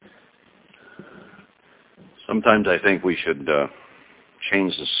Sometimes I think we should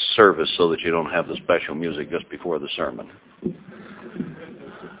change the service so that you don't have the special music just before the sermon.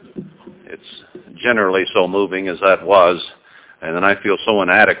 It's generally so moving as that was, and then I feel so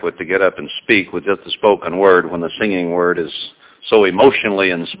inadequate to get up and speak with just the spoken word when the singing word is so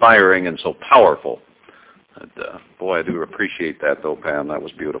emotionally inspiring and so powerful. And, boy, I do appreciate that, though, Pam. That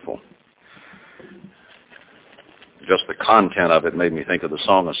was beautiful. Just the content of it made me think of the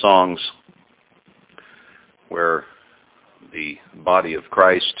Song of Songs, where the body of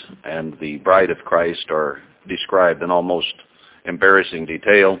Christ and the bride of Christ are described in almost embarrassing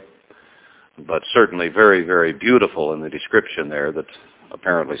detail, but certainly very, very beautiful in the description there that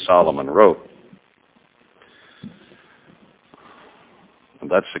apparently Solomon wrote. And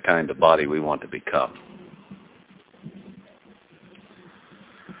that's the kind of body we want to become.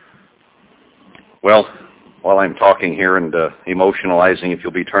 Well, while I'm talking here and emotionalizing, if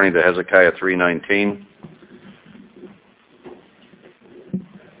you'll be turning to Hezekiah 3:19.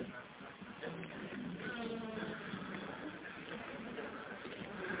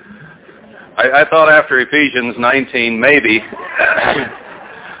 I thought after Ephesians 19, maybe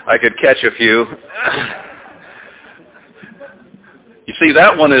I could catch a few. You see,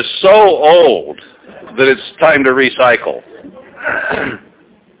 that one is so old that it's time to recycle.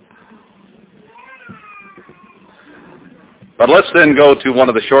 But let's then go to one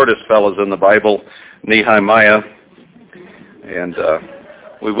of the shortest fellows in the Bible, Nehemiah, and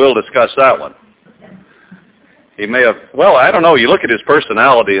we will discuss that one. He may have, well, I don't know, you look at his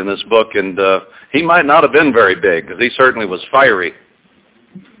personality in this book, and he might not have been very big, because he certainly was fiery.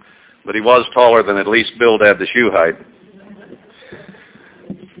 But he was taller than at least Bildad the Shuhite.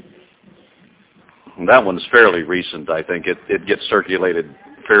 And that one's fairly recent, I think. It gets circulated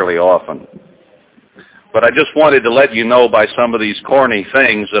fairly often. But I just wanted to let you know by some of these corny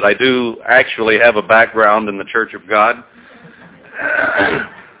things that I do actually have a background in the Church of God.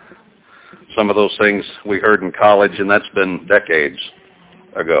 Some of those things we heard in college, and that's been decades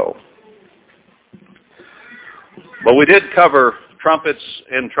ago. But we did cover trumpets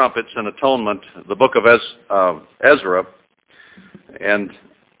and atonement, the book of Ezra, and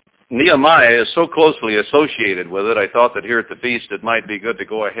Nehemiah is so closely associated with it, I thought that here at the feast it might be good to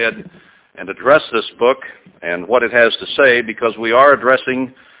go ahead and address this book and what it has to say, because we are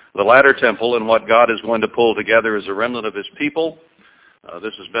addressing the latter temple and what God is going to pull together as a remnant of his people.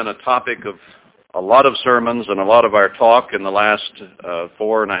 This has been a topic of a lot of sermons and a lot of our talk in the last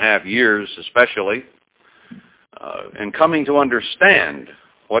 4.5 years especially, and coming to understand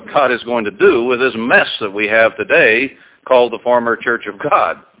what God is going to do with this mess that we have today called the former Church of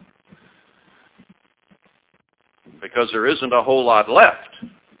God. Because there isn't a whole lot left,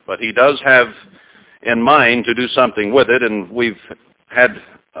 but he does have in mind to do something with it, and we've had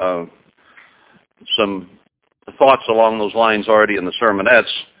some thoughts along those lines already in the sermonettes,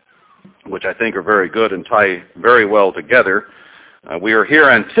 which I think are very good and tie very well together. We are here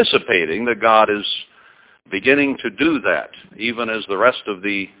anticipating that God is beginning to do that, even as the rest of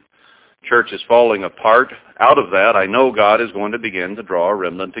the church is falling apart. Out of that, I know God is going to begin to draw a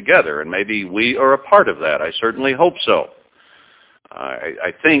remnant together, and maybe we are a part of that. I certainly hope so.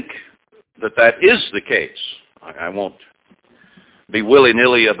 I think that that is the case. I won't be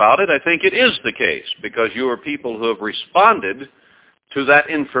willy-nilly about it. I think it is the case, because you are people who have responded to that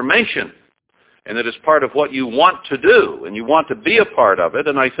information, and it is part of what you want to do, and you want to be a part of it.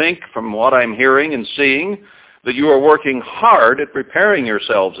 And I think from what I'm hearing and seeing that you are working hard at preparing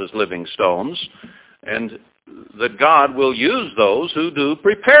yourselves as living stones, and that God will use those who do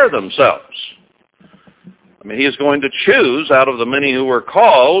prepare themselves. I mean, he is going to choose out of the many who were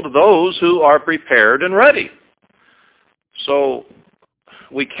called those who are prepared and ready. So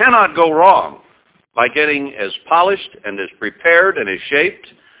we cannot go wrong by getting as polished and as prepared and as shaped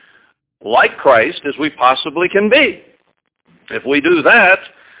like Christ as we possibly can be. If we do that,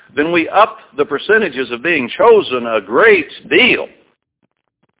 then we up the percentages of being chosen a great deal.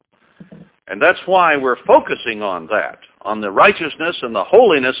 And that's why we're focusing on that, on the righteousness and the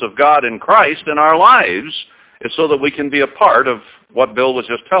holiness of God in Christ in our lives, is so that we can be a part of what Bill was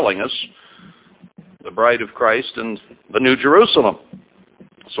just telling us, the bride of Christ and the New Jerusalem.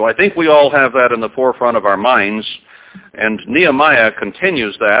 So I think we all have that in the forefront of our minds, and Nehemiah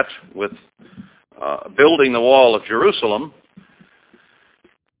continues that with building the wall of Jerusalem.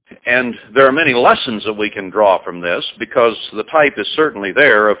 And there are many lessons that we can draw from this, because the type is certainly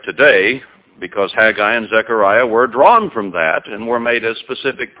there of today, because Haggai and Zechariah were drawn from that and were made as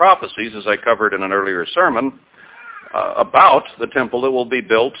specific prophecies, as I covered in an earlier sermon, about the temple that will be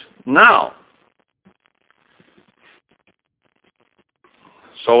built now.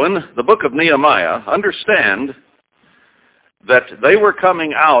 So in the book of Nehemiah, understand that they were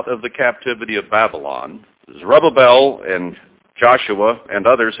coming out of the captivity of Babylon. Zerubbabel and Joshua and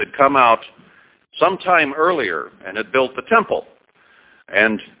others had come out sometime earlier and had built the temple.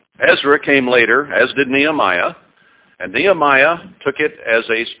 And Ezra came later, as did Nehemiah, and Nehemiah took it as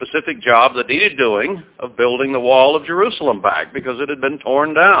a specific job that needed doing of building the wall of Jerusalem back because it had been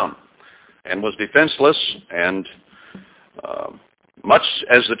torn down and was defenseless and much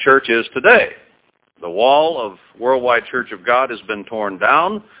as the church is today. The wall of Worldwide Church of God has been torn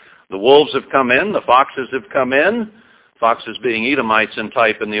down. The wolves have come in. The foxes have come in. Foxes being Edomites in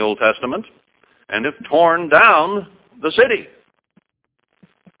type in the Old Testament, and have torn down the city.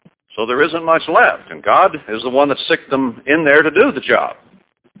 So there isn't much left, and God is the one that sicked them in there to do the job.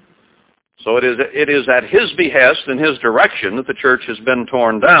 So it is at His behest and His direction that the church has been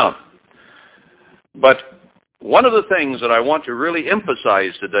torn down. But one of the things that I want to really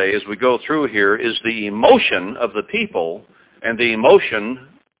emphasize today as we go through here is the emotion of the people and the emotion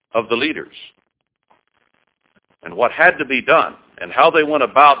of the leaders, and what had to be done, and how they went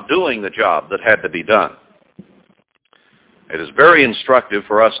about doing the job that had to be done. It is very instructive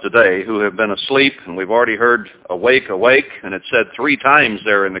for us today who have been asleep, and we've already heard awake, awake, and it's said 3 times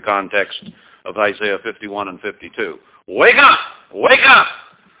there in the context of Isaiah 51 and 52. Wake up! Wake up!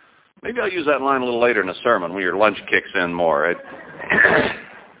 Maybe I'll use that line a little later in the sermon when your lunch kicks in more. Right?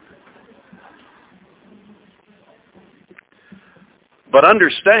 But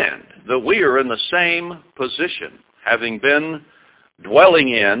understand that we are in the same position, having been dwelling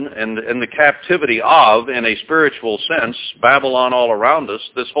in the captivity of, in a spiritual sense, Babylon all around us,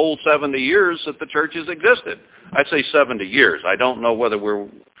 this whole 70 years that the church has existed. I say 70 years. I don't know whether we're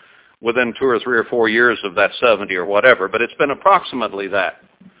within 2 or 3 or 4 years of that 70 or whatever, but it's been approximately that,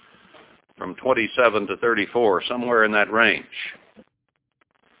 from 27 to 34, somewhere in that range.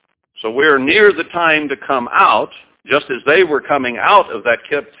 So we're near the time to come out, just as they were coming out of that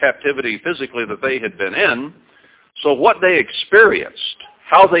captivity physically that they had been in. So what they experienced,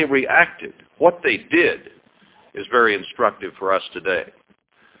 how they reacted, what they did, is very instructive for us today.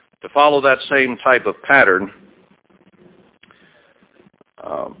 To follow that same type of pattern,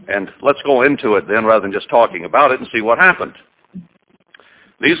 and let's go into it then rather than just talking about it and see what happened.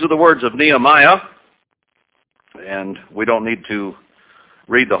 These are the words of Nehemiah, and we don't need to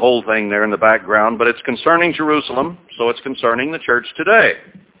read the whole thing there in the background, but it's concerning Jerusalem, so it's concerning the church today.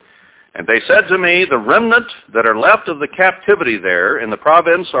 And they said to me, the remnant that are left of the captivity there in the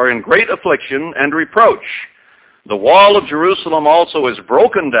province are in great affliction and reproach. The wall of Jerusalem also is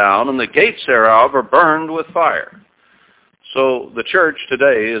broken down, and the gates thereof are burned with fire. So the church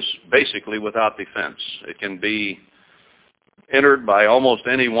today is basically without defense. It can be entered by almost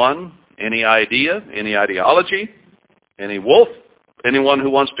anyone, any idea, any ideology, any wolf. Anyone who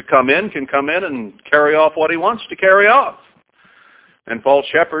wants to come in can come in and carry off what he wants to carry off. And false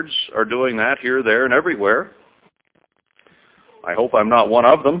shepherds are doing that here, there, and everywhere. I hope I'm not one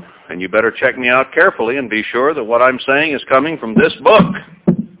of them, and you better check me out carefully and be sure that what I'm saying is coming from this book.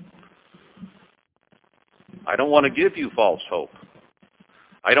 I don't want to give you false hope.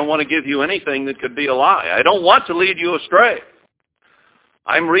 I don't want to give you anything that could be a lie. I don't want to lead you astray.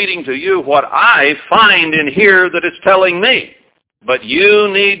 I'm reading to you what I find in here that it's telling me. But you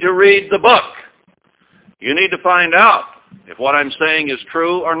need to read the book. You need to find out if what I'm saying is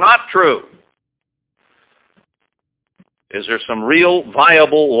true or not true. Is there some real,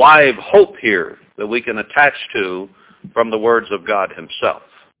 viable, live hope here that we can attach to from the words of God Himself?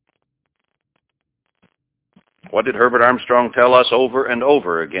 What did Herbert Armstrong tell us over and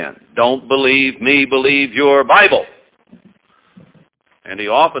over again? Don't believe me, believe your Bible. And he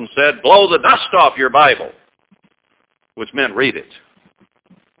often said, blow the dust off your Bible, which meant read it,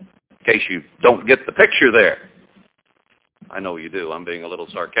 in case you don't get the picture there. I know you do. I'm being a little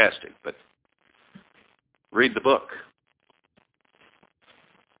sarcastic, but read the book.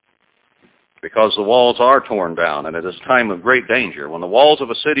 Because the walls are torn down, and it is a time of great danger. When the walls of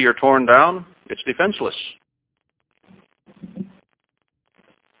a city are torn down, it's defenseless.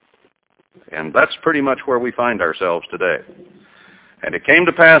 And that's pretty much where we find ourselves today. And it came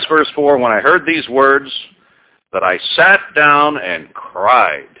to pass, verse 4, when I heard these words, that I sat down and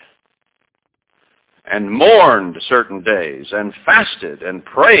cried, and mourned certain days, and fasted and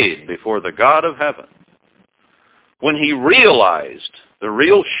prayed before the God of heaven. When he realized the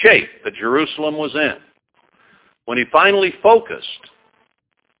real shape that Jerusalem was in, when he finally focused,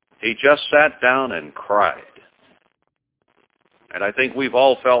 he just sat down and cried. And I think we've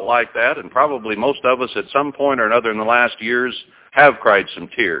all felt like that, and probably most of us at some point or another in the last years have cried some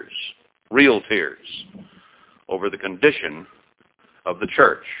tears, real tears, over the condition of the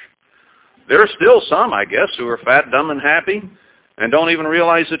church. There are still some, I guess, who are fat, dumb, and happy and don't even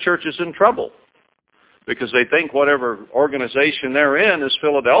realize the church is in trouble because they think whatever organization they're in is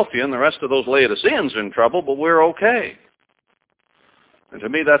Philadelphia and the rest of those Laodiceans in trouble, but we're okay. And to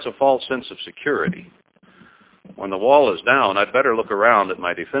me, that's a false sense of security. When the wall is down, I'd better look around at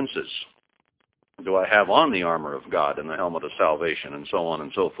my defenses. Do I have on the armor of God and the helmet of salvation and so on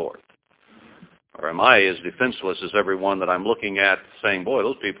and so forth? Or am I as defenseless as everyone that I'm looking at saying, boy,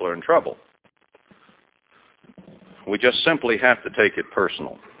 those people are in trouble? We just simply have to take it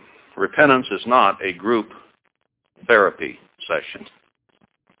personal. Repentance is not a group therapy session.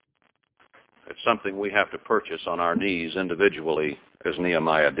 It's something we have to purchase on our knees individually, as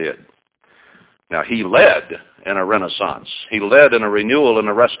Nehemiah did. Now, he led in a renaissance. He led in a renewal and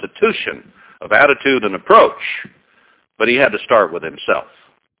a restitution of attitude and approach, but he had to start with himself.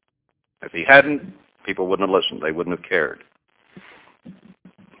 If he hadn't, people wouldn't have listened. They wouldn't have cared.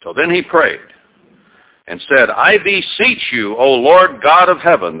 So then he prayed and said, I beseech you, O Lord God of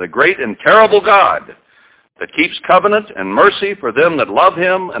heaven, the great and terrible God, that keeps covenant and mercy for them that love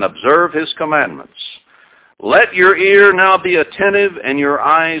him and observe his commandments. Let your ear now be attentive and your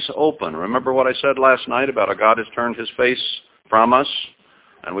eyes open. Remember what I said last night about how God has turned his face from us,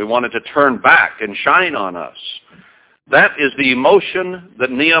 and we wanted to turn back and shine on us. That is the emotion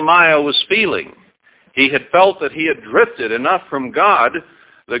that Nehemiah was feeling. He had felt that he had drifted enough from God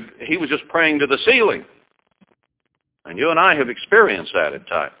that he was just praying to the ceiling. And you and I have experienced that at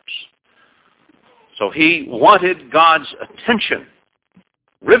times. So he wanted God's attention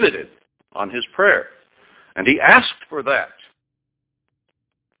riveted on his prayer. And he asked for that.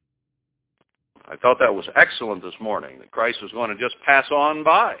 I thought that was excellent this morning, that Christ was going to just pass on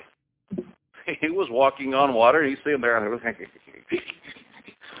by. He was walking on water. He's sitting there, and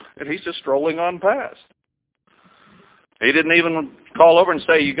he's just strolling on past. He didn't even call over and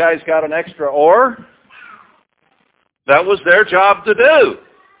say, you guys got an extra oar? That was their job to do.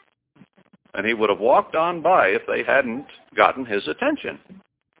 And he would have walked on by if they hadn't gotten his attention.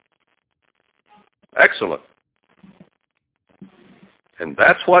 Excellent. And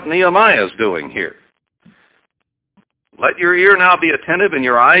that's what Nehemiah is doing here. Let your ear now be attentive and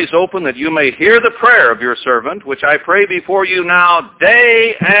your eyes open, that you may hear the prayer of your servant, which I pray before you now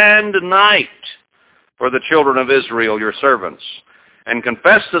day and night for the children of Israel, your servants, and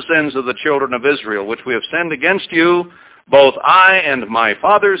confess the sins of the children of Israel, which we have sinned against you. Both I and my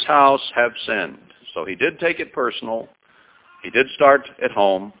father's house have sinned. So he did take it personal. He did start at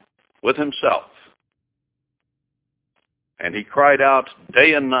home with himself. And he cried out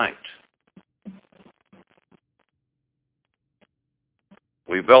day and night.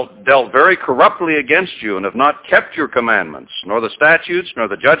 We've dealt very corruptly against you and have not kept your commandments, nor the statutes, nor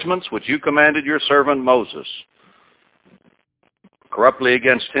the judgments which you commanded your servant Moses. Corruptly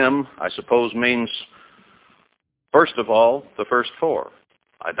against him, I suppose, means, first of all, the first four.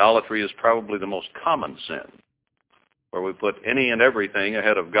 Idolatry is probably the most common sin, where we put any and everything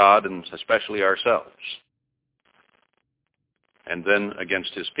ahead of God and especially ourselves. And then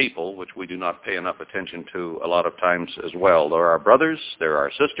against his people, which we do not pay enough attention to a lot of times as well. There are brothers, there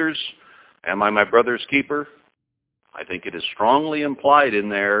are sisters. Am I my brother's keeper? I think it is strongly implied in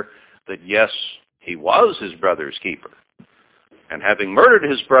there that yes, he was his brother's keeper. And having murdered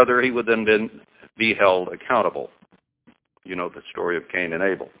his brother, he would then be held accountable. You know the story of Cain and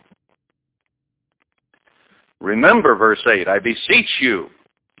Abel. Remember, verse 8, I beseech you,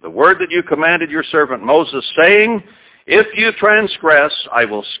 the word that you commanded your servant Moses, saying, if you transgress, I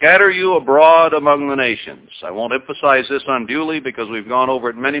will scatter you abroad among the nations. I won't emphasize this unduly because we've gone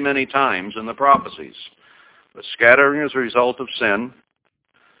over it many, many times in the prophecies. But scattering is a result of sin,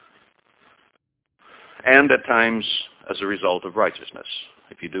 and at times as a result of righteousness.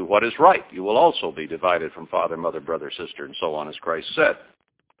 If you do what is right, you will also be divided from father, mother, brother, sister, and so on, as Christ said.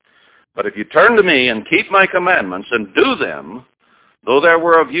 But if you turn to me and keep my commandments and do them, though there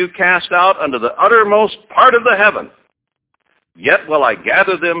were of you cast out unto the uttermost part of the heaven, yet will I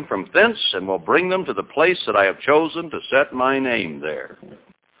gather them from thence and will bring them to the place that I have chosen to set my name there.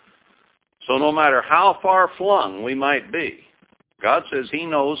 So no matter how far flung we might be, God says he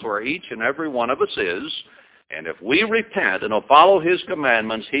knows where each and every one of us is, and if we repent and will follow his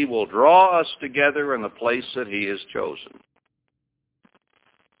commandments, he will draw us together in the place that he has chosen.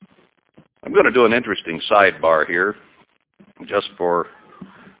 I'm going to do an interesting sidebar here, just for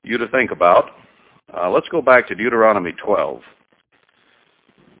you to think about. Let's go back to Deuteronomy 12.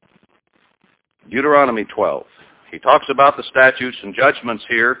 Deuteronomy 12. He talks about the statutes and judgments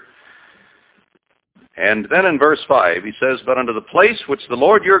here. And then in verse 5, he says, "But unto the place which the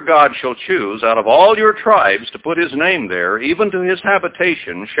Lord your God shall choose out of all your tribes to put his name there, even to his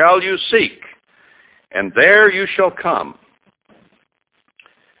habitation, shall you seek, and there you shall come.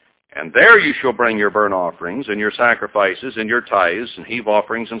 And there you shall bring your burnt offerings, and your sacrifices, and your tithes, and heave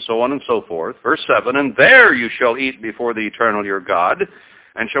offerings, and so on and so forth." Verse 7, "And there you shall eat before the Eternal your God,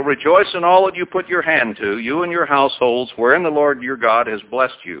 and shall rejoice in all that you put your hand to, you and your households, wherein the Lord your God has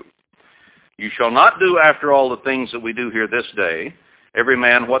blessed you. You shall not do after all the things that we do here this day, every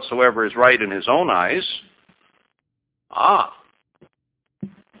man whatsoever is right in his own eyes."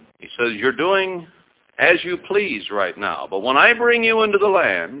 He says, you're doing as you please right now. But when I bring you into the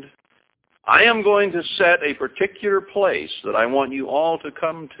land, I am going to set a particular place that I want you all to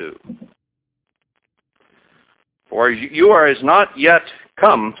come to. For you are as not yet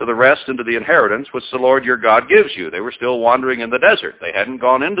come to the rest into the inheritance which the Lord your God gives you. They were still wandering in the desert. They hadn't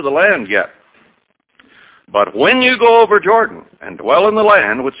gone into the land yet. But when you go over Jordan and dwell in the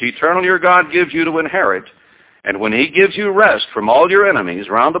land which the Eternal your God gives you to inherit, and when he gives you rest from all your enemies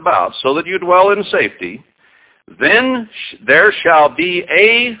round about, so that you dwell in safety, then there shall be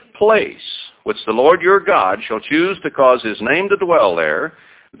a place which the Lord your God shall choose to cause his name to dwell there.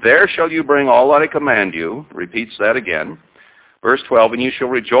 There shall you bring all that I command you. Repeats that again. Verse 12, "And you shall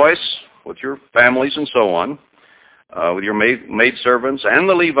rejoice with your families," and so on, "with your maidservants and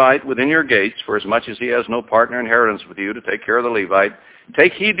the Levite within your gates, for as much as he has no partner inheritance with you to take care of the Levite.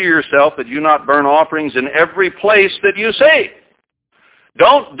 Take heed to yourself that you not burn offerings in every place that you see."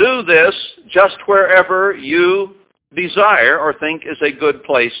 Don't do this just wherever you desire or think is a good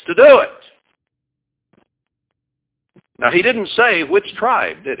place to do it. Now, he didn't say which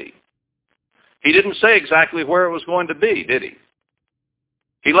tribe, did he? He didn't say exactly where it was going to be, did he?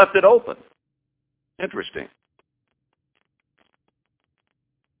 He left it open. Interesting.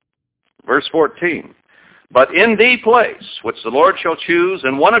 Verse 14, "But in the place which the Lord shall choose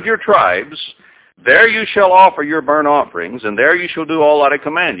in one of your tribes, there you shall offer your burnt offerings, and there you shall do all that I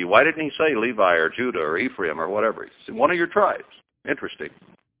command you." Why didn't he say Levi or Judah or Ephraim or whatever? He said one of your tribes. Interesting.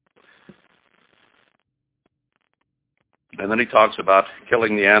 And then he talks about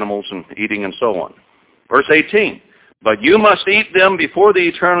killing the animals and eating and so on. Verse 18, "But you must eat them before the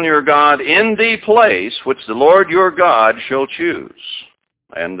Eternal your God in the place which the Lord your God shall choose."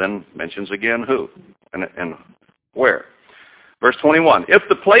 And then mentions again who and where. Verse 21, "If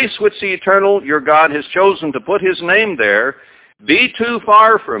the place which the Eternal your God has chosen to put his name there be too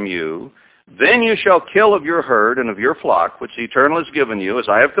far from you, then you shall kill of your herd and of your flock, which the Eternal has given you, as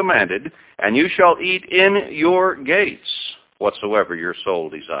I have commanded, and you shall eat in your gates whatsoever your soul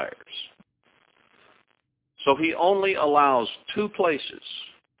desires." So he only allows two places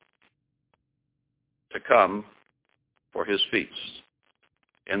to come for his feast.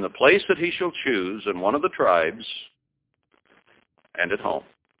 In the place that he shall choose in one of the tribes, and at home.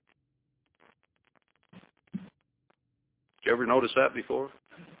 Did you ever notice that before?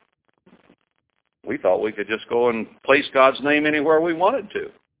 We thought we could just go and place God's name anywhere we wanted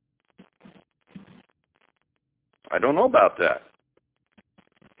to. I don't know about that.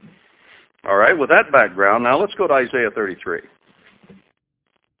 All right, with that background, now let's go to Isaiah 33.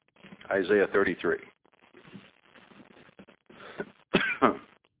 Isaiah 33.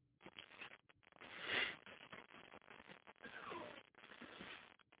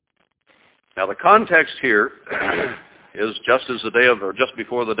 Now the context here is just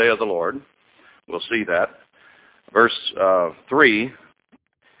before the day of the Lord. We'll see that. Verse 3,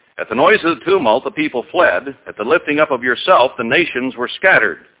 "At the noise of the tumult the people fled. At the lifting up of yourself the nations were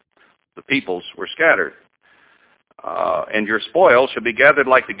scattered." The peoples were scattered. "And your spoil shall be gathered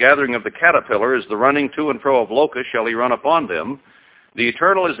like the gathering of the caterpillar, as the running to and fro of locusts shall he run upon them. The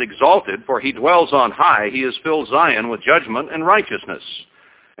Eternal is exalted, for he dwells on high. He has filled Zion with judgment and righteousness.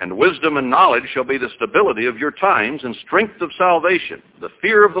 And wisdom and knowledge shall be the stability of your times and strength of salvation. The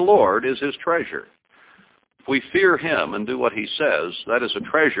fear of the Lord is his treasure." If we fear him and do what he says, that is a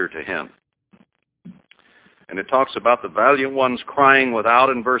treasure to him. And it talks about the valiant ones crying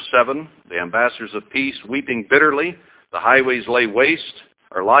without in verse 7, the ambassadors of peace weeping bitterly. The highways lie waste,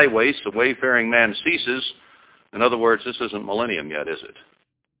 the wayfaring man ceases. In other words, this isn't millennium yet, is it?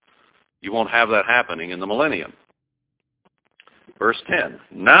 You won't have that happening in the millennium. Verse 10,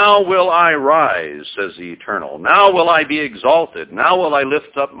 "Now will I rise, says the Eternal. Now will I be exalted. Now will I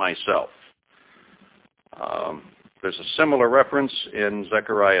lift up myself." There's a similar reference in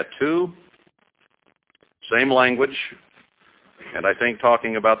Zechariah 2. Same language, and I think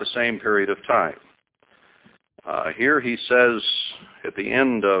talking about the same period of time. Here he says at the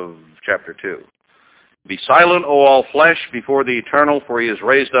end of chapter 2, Be silent, O all flesh, before the Eternal, for he is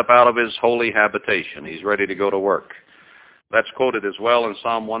raised up out of his holy habitation. He's ready to go to work. That's quoted as well in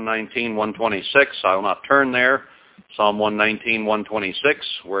Psalm 119, 126. I will not turn there. Psalm 119, 126,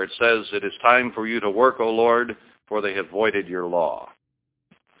 where it says, it is time for you to work, O Lord, for they have voided your law.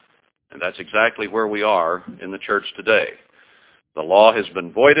 And that's exactly where we are in the church today. The law has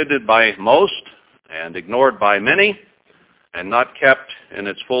been voided by most and ignored by many, and not kept in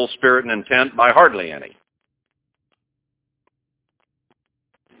its full spirit and intent by hardly any.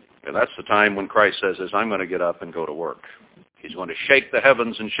 And that's the time when Christ says, I'm going to get up and go to work. He's going to shake the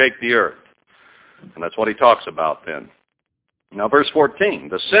heavens and shake the earth. And that's what he talks about then. Now verse 14,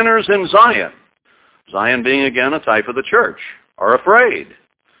 the sinners in Zion, Zion being again a type of the church, are afraid.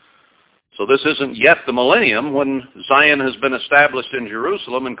 So this isn't yet the millennium when Zion has been established in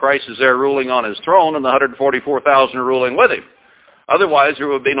Jerusalem and Christ is there ruling on his throne and the 144,000 are ruling with him. Otherwise there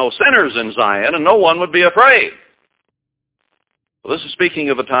would be no sinners in Zion and no one would be afraid. Well, this is speaking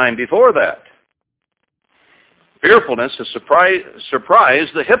of a time before that. Fearfulness has surprised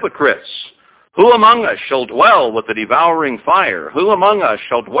the hypocrites. Who among us shall dwell with the devouring fire? Who among us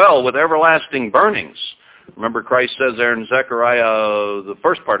shall dwell with everlasting burnings? Remember, Christ says there in Zechariah, the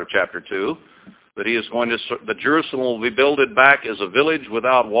first part of chapter 2, that Jerusalem will be builded back as a village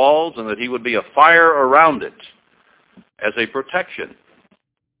without walls, and that he would be a fire around it as a protection.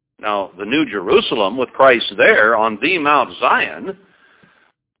 Now, the New Jerusalem, with Christ there on the Mount Zion,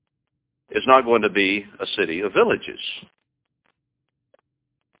 is not going to be a city of villages.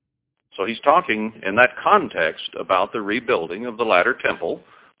 So he's talking in that context about the rebuilding of the latter temple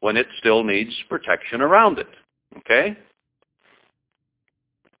when it still needs protection around it. Okay?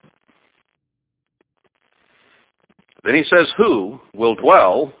 Then he says, who will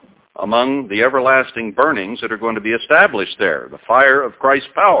dwell among the everlasting burnings that are going to be established there, the fire of Christ's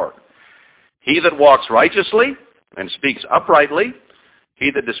power? He that walks righteously and speaks uprightly, he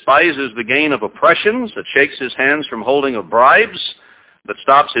that despises the gain of oppressions, that shakes his hands from holding of bribes, that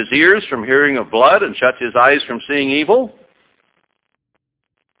stops his ears from hearing of blood and shuts his eyes from seeing evil,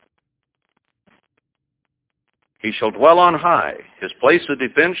 he shall dwell on high. His place of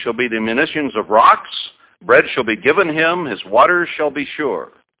defense shall be the munitions of rocks. Bread shall be given him. His waters shall be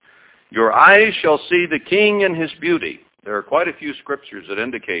sure. Your eyes shall see the King in his beauty. There are quite a few scriptures that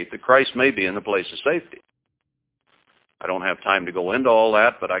indicate that Christ may be in the place of safety. I don't have time to go into all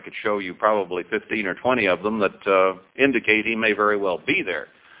that, but I could show you probably 15 or 20 of them that indicate he may very well be there.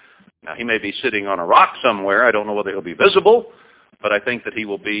 Now, he may be sitting on a rock somewhere. I don't know whether he'll be visible, but I think that he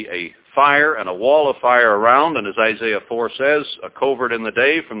will be a fire and a wall of fire around, and as Isaiah 4 says, a covert in the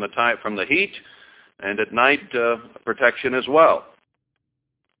day from the heat, and at night protection as well.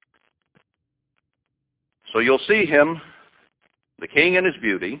 So you'll see him, the King in his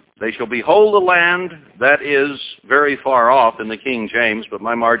beauty. They shall behold a land that is very far off in the King James, but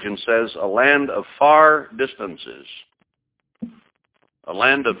my margin says a land of far distances, a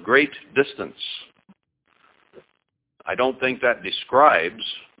land of great distance. I don't think that describes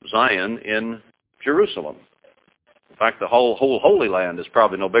Zion in Jerusalem. In fact, the whole Holy Land is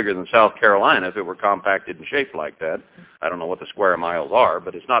probably no bigger than South Carolina if it were compacted and shaped like that. I don't know what the square miles are,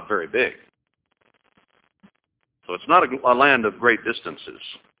 but it's not very big. So it's not a land of great distances.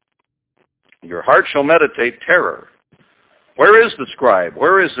 Your heart shall meditate terror. Where is the scribe?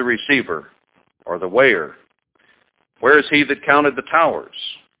 Where is the receiver or the weigher? Where is he that counted the towers?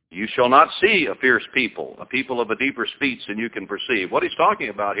 You shall not see a fierce people, a people of a deeper speech than you can perceive. What he's talking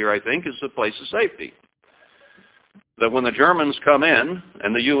about here, I think, is the place of safety. That when the Germans come in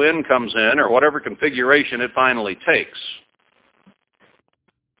and the UN comes in, or whatever configuration it finally takes,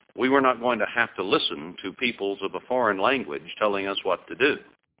 we were not going to have to listen to peoples of a foreign language telling us what to do,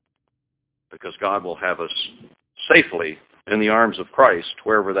 because God will have us safely in the arms of Christ,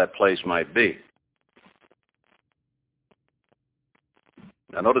 wherever that place might be.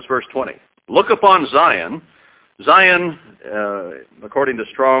 Now notice verse 20. Look upon Zion. Zion, according to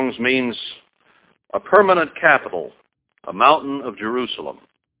Strong's, means a permanent capital, a mountain of Jerusalem.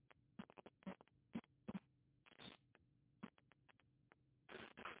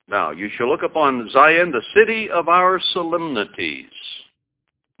 Now, you shall look upon Zion, the city of our solemnities.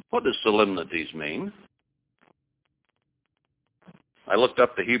 What does solemnities mean? I looked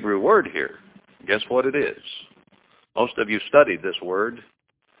up the Hebrew word here. Guess what it is? Most of you studied this word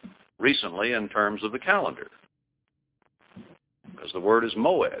recently in terms of the calendar, because the word is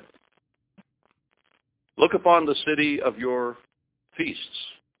moed. Look upon the city of your feasts,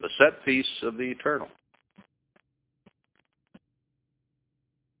 the set feasts of the eternal.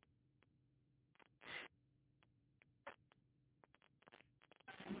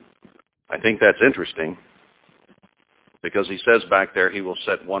 I think that's interesting because he says back there he will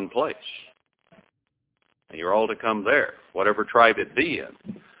set one place. And you're all to come there, whatever tribe it be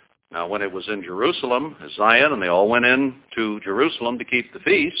in. Now, when it was in Jerusalem, Zion, and they all went in to Jerusalem to keep the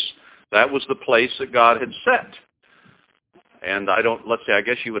feasts, that was the place that God had set. And I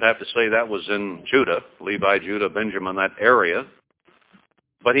guess you would have to say that was in Judah, Levi, Judah, Benjamin, that area.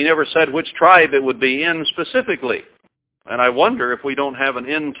 But he never said which tribe it would be in specifically. And I wonder if we don't have an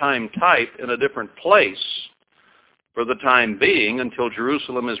end-time type in a different place for the time being until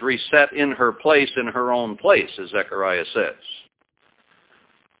Jerusalem is reset in her place, in her own place, as Zechariah says.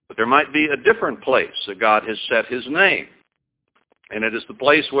 But there might be a different place that God has set his name. And it is the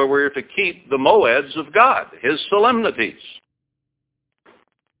place where we're to keep the moeds of God, his solemnities.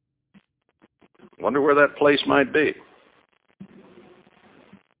 Wonder where that place might be.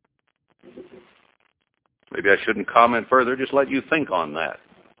 Maybe I shouldn't comment further, just let you think on that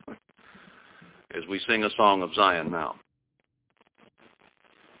as we sing a song of Zion now.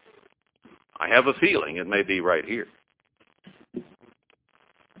 I have a feeling it may be right here,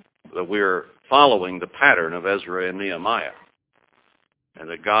 that we're following the pattern of Ezra and Nehemiah, and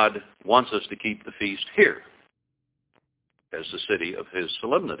that God wants us to keep the feast here as the city of his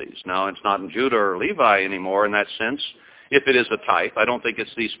solemnities. Now, it's not in Judah or Levi anymore in that sense. If it is a type, I don't think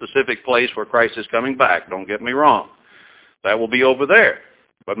it's the specific place where Christ is coming back. Don't get me wrong. That will be over there.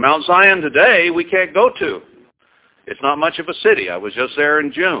 But Mount Zion today, we can't go to. It's not much of a city. I was just there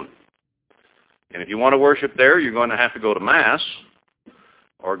in June. And if you want to worship there, you're going to have to go to Mass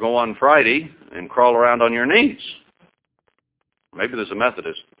or go on Friday and crawl around on your knees. Maybe there's a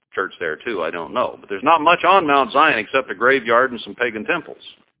Methodist church there too, I don't know. But there's not much on Mount Zion except a graveyard and some pagan temples.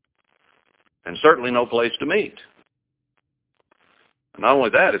 And certainly no place to meet. And not only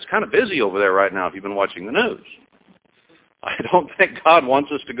that, it's kind of busy over there right now if you've been watching the news. I don't think God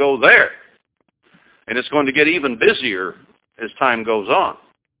wants us to go there. And it's going to get even busier as time goes on.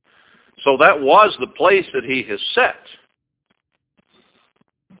 So that was the place that he has set.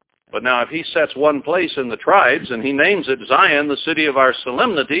 But now if he sets one place in the tribes and he names it Zion, the city of our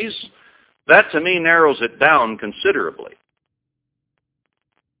solemnities, that to me narrows it down considerably.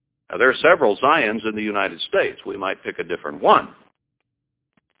 Now there are several Zions in the United States. We might pick a different one.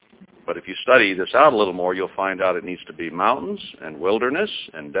 But if you study this out a little more, you'll find out it needs to be mountains and wilderness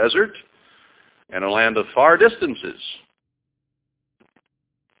and desert and a land of far distances.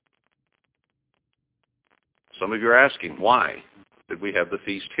 Some of you are asking, why did we have the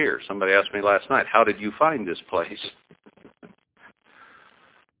feast here? Somebody asked me last night, how did you find this place?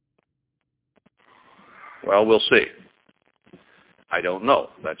 Well, we'll see. I don't know.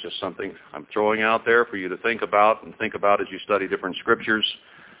 That's just something I'm throwing out there for you to think about and think about as you study different scriptures.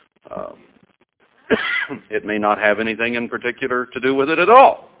 It may not have anything in particular to do with it at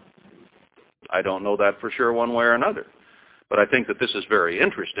all. I don't know that for sure one way or another. But I think that this is very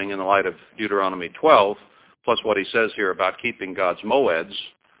interesting in the light of Deuteronomy 12, plus what he says here about keeping God's moeds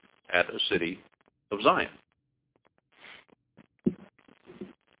at a city of Zion.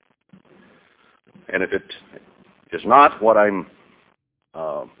 And if it is not what I'm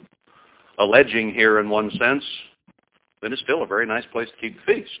alleging here in one sense, then it's still a very nice place to keep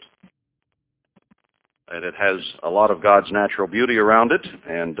the feast. And it has a lot of God's natural beauty around it,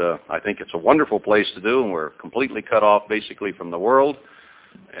 and I think it's a wonderful place to do, and we're completely cut off basically from the world,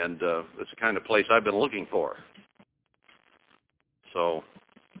 and it's the kind of place I've been looking for. So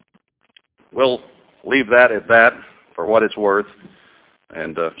we'll leave that at that for what it's worth,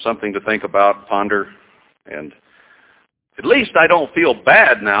 and something to think about, ponder, and at least I don't feel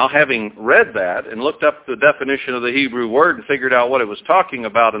bad now, having read that and looked up the definition of the Hebrew word and figured out what it was talking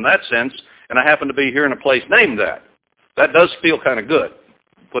about in that sense, and I happen to be here in a place named that. That does feel kind of good,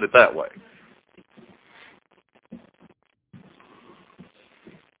 put it that way.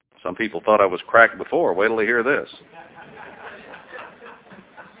 Some people thought I was cracked before. Wait till they hear this.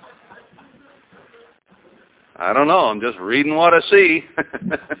 I don't know. I'm just reading what I see.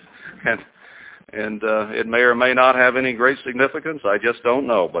 And it may or may not have any great significance. I just don't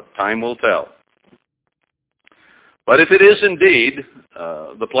know, but time will tell. But if it is indeed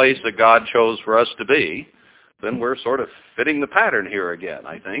the place that God chose for us to be, then we're sort of fitting the pattern here again,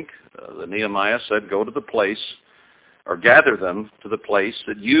 I think. The Nehemiah said, go to the place, or gather them to the place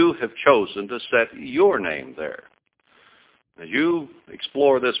that you have chosen to set your name there. As you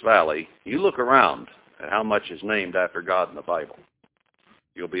explore this valley, you look around at how much is named after God in the Bible.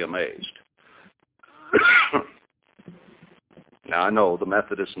 You'll be amazed. Now, I know the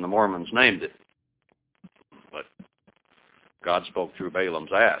Methodists and the Mormons named it, but God spoke through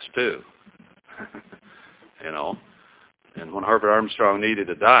Balaam's ass, too. You know, and when Herbert Armstrong needed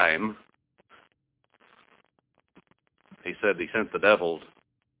a dime, he said he sent the devil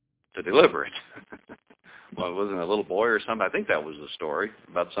to deliver it. Well, it wasn't a little boy or something. I think that was the story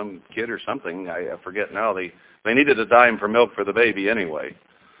about some kid or something. I forget now. They needed a dime for milk for the baby anyway.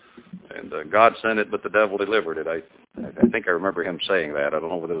 And God sent it, but the devil delivered it. I think I remember him saying that. I don't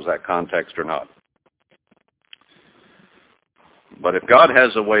know whether it was that context or not. But if God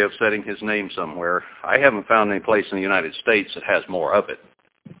has a way of setting his name somewhere, I haven't found any place in the United States that has more of it.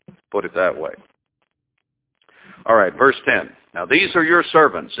 Put it that way. All right, verse 10. Now these are your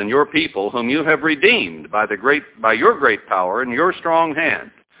servants and your people whom you have redeemed by your great power and your strong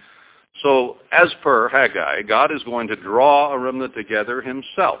hand. So as per Haggai, God is going to draw a remnant together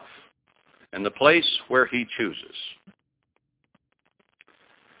himself in the place where he chooses.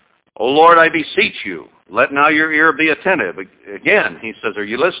 O Lord, I beseech you, let now your ear be attentive. Again, he says, are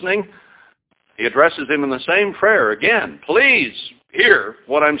you listening? He addresses him in the same prayer again. Please hear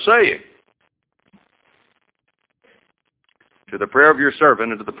what I'm saying. To the prayer of your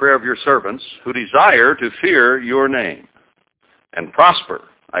servant and to the prayer of your servants who desire to fear your name and prosper.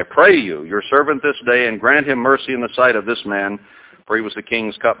 I pray you, your servant this day, and grant him mercy in the sight of this man, for he was the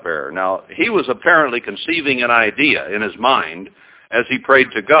king's cupbearer. Now, he was apparently conceiving an idea in his mind as he prayed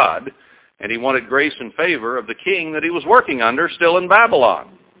to God, and he wanted grace and favor of the king that he was working under still in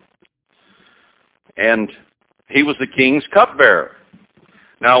Babylon. And he was the king's cupbearer.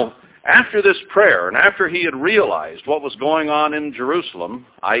 Now, after this prayer, and after he had realized what was going on in Jerusalem,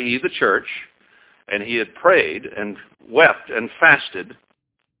 i.e. the church, and he had prayed and wept and fasted,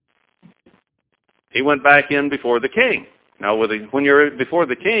 he went back in before the king. Now, when you're before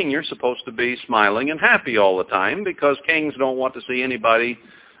the king, you're supposed to be smiling and happy all the time because kings don't want to see anybody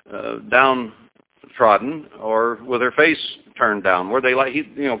downtrodden or with their face turned down.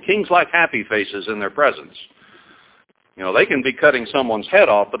 Kings like happy faces in their presence. They can be cutting someone's head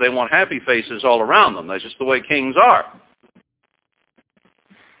off, but they want happy faces all around them. That's just the way kings are.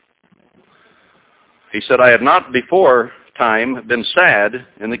 He said, I have not before time been sad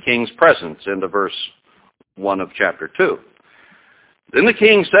in the king's presence, into verse 1 of chapter 2. Then the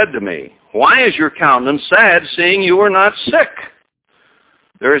king said to me, why is your countenance sad, seeing you are not sick?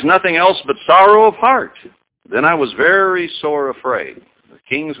 There is nothing else but sorrow of heart. Then I was very sore afraid. The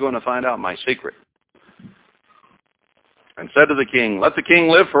king's going to find out my secret. And said to the king, let the king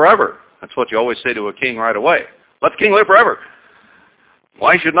live forever. That's what you always say to a king right away. Let the king live forever.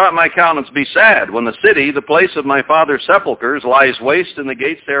 Why should not my countenance be sad when the city, the place of my father's sepulchres, lies waste and the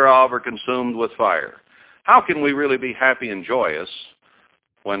gates thereof are consumed with fire? How can we really be happy and joyous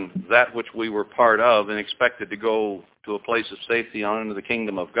when that which we were part of and expected to go to a place of safety on into the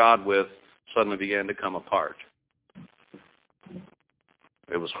kingdom of God with suddenly began to come apart?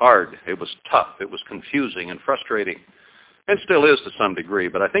 It was hard. It was tough. It was confusing and frustrating. And still is to some degree,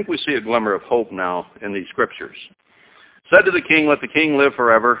 but I think we see a glimmer of hope now in these scriptures. Said to the king, let the king live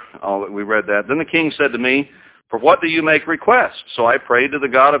forever. Oh, we read that. Then the king said to me, for what do you make request? So I prayed to the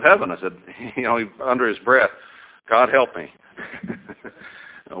God of heaven. I said, under his breath, God help me.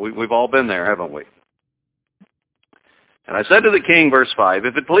 We've all been there, haven't we? And I said to the king, verse 5,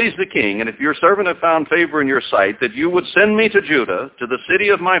 if it please the king, and if your servant have found favor in your sight, that you would send me to Judah, to the city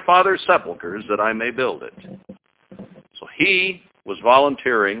of my father's sepulchres, that I may build it. So he was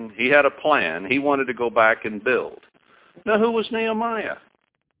volunteering. He had a plan. He wanted to go back and build. Now, who was Nehemiah?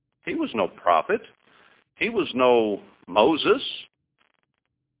 He was no prophet. He was no Moses.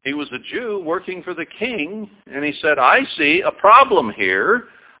 He was a Jew working for the king, and he said, I see a problem here.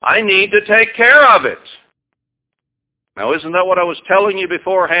 I need to take care of it. Now, isn't that what I was telling you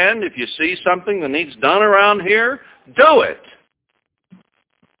beforehand? If you see something that needs done around here, do it.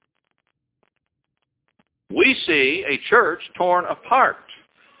 We see a church torn apart.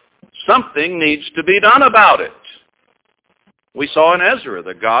 Something needs to be done about it. We saw in Ezra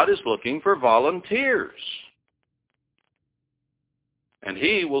that God is looking for volunteers. And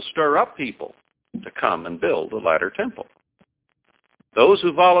he will stir up people to come and build a latter temple. Those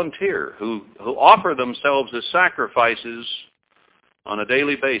who volunteer, who offer themselves as sacrifices on a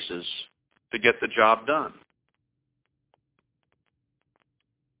daily basis to get the job done.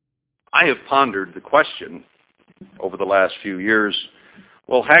 I have pondered the question over the last few years.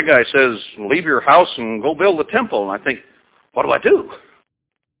 Well, Haggai says, leave your house and go build the temple. And I think, what do I do?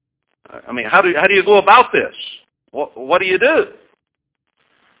 I mean, how do you go about this? What do you do?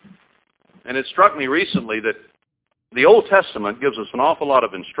 And it struck me recently that the Old Testament gives us an awful lot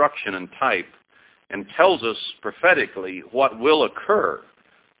of instruction and type and tells us prophetically what will occur.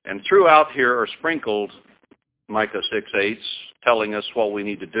 And throughout here are sprinkled Micah 6:8, telling us what we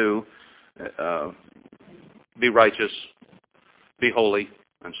need to do. Be righteous, be holy,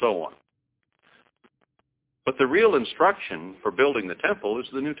 and so on. But the real instruction for building the temple is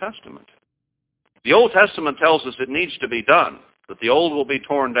the New Testament. The Old Testament tells us it needs to be done, that the old will be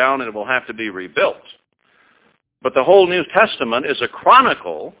torn down and it will have to be rebuilt. But the whole New Testament is a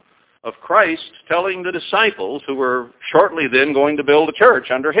chronicle of Christ telling the disciples, who were shortly then going to build a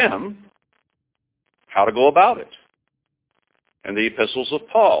church under him, how to go about it. And the epistles of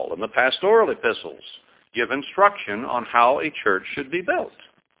Paul and the pastoral epistles give instruction on how a church should be built,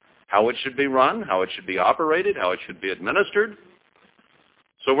 how it should be run, how it should be operated, how it should be administered.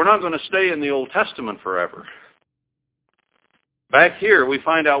 So we're not going to stay in the Old Testament forever. Back here, we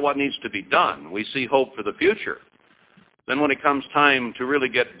find out what needs to be done. We see hope for the future. Then when it comes time to really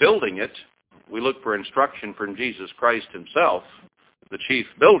get building it, we look for instruction from Jesus Christ himself, the chief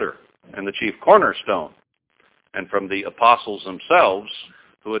builder and the chief cornerstone, and from the apostles themselves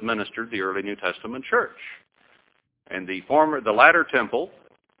who administered the early New Testament church. And the latter temple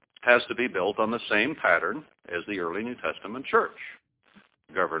has to be built on the same pattern as the early New Testament church.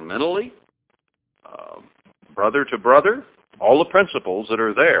 Governmentally, brother to brother, all the principles that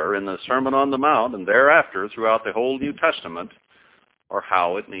are there in the Sermon on the Mount and thereafter throughout the whole New Testament are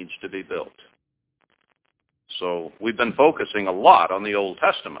how it needs to be built. So we've been focusing a lot on the Old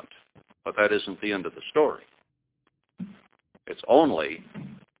Testament, but that isn't the end of the story. It's only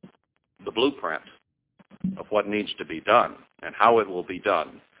the blueprint of what needs to be done and how it will be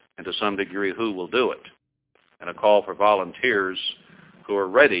done, and to some degree who will do it, and a call for volunteers who are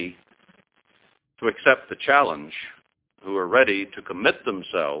ready to accept the challenge, who are ready to commit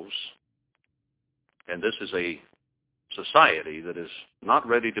themselves. And this is a society that is not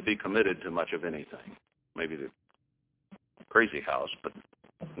ready to be committed to much of anything. Maybe the crazy house, but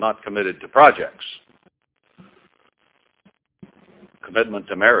not committed to projects. Commitment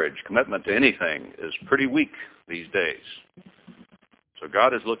to marriage, commitment to anything is pretty weak these days. So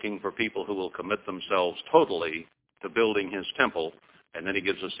God is looking for people who will commit themselves totally to building his temple, and then he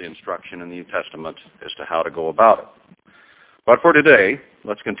gives us the instruction in the New Testament as to how to go about it. But for today,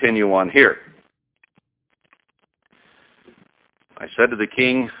 let's continue on here. I said to the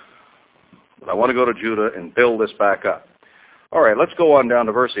king, I want to go to Judah and build this back up. All right, let's go on down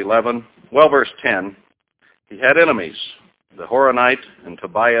to verse 11. Well, verse 10, he had enemies, the Horonite and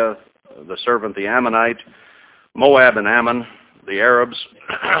Tobiah, the servant, the Ammonite, Moab and Ammon. The Arabs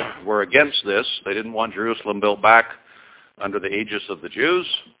were against this. They didn't want Jerusalem built back under the aegis of the Jews.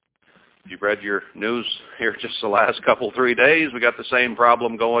 If you've read your news here just the last 3 days, we got the same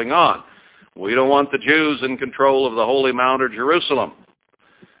problem going on. We don't want the Jews in control of the Holy Mount or Jerusalem.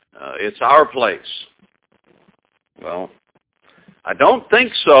 It's our place. Well, I don't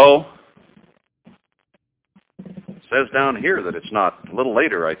think so. It says down here that it's not. A little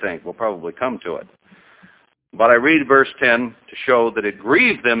later, I think, we'll probably come to it. But I read verse 10 to show that it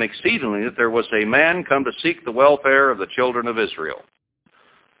grieved them exceedingly that there was a man come to seek the welfare of the children of Israel.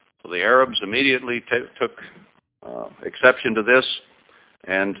 So the Arabs immediately took exception to this,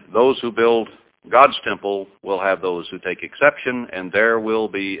 and those who build God's temple will have those who take exception, and there will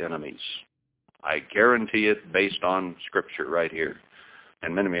be enemies. I guarantee it based on Scripture right here,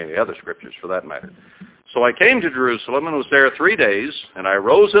 and many, many other Scriptures for that matter. So I came to Jerusalem and was there 3 days, and I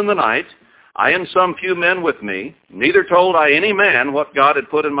rose in the night, I and some few men with me. Neither told I any man what God had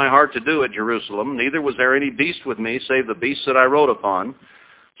put in my heart to do at Jerusalem, neither was there any beast with me, save the beasts that I rode upon.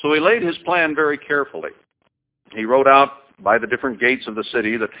 So he laid his plan very carefully. He rode out by the different gates of the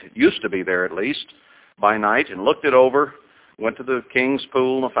city that used to be there at least, by night, and looked it over, went to the king's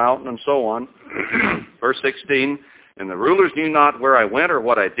pool and the fountain and so on. Verse 16, and the rulers knew not where I went or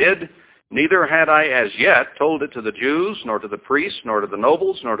what I did, neither had I as yet told it to the Jews, nor to the priests, nor to the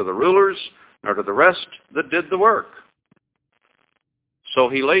nobles, nor to the rulers, nor to the rest that did the work. So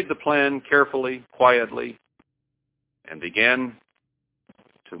he laid the plan carefully, quietly, and began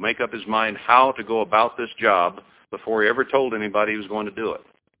to make up his mind how to go about this job before he ever told anybody he was going to do it.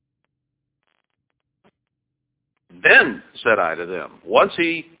 Then, said I to them, once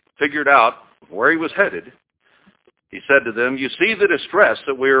he figured out where he was headed, he said to them, you see the distress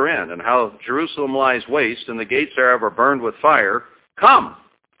that we are in, and how Jerusalem lies waste, and the gates thereof are burned with fire. Come,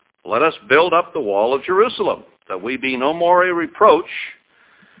 let us build up the wall of Jerusalem, that we be no more a reproach.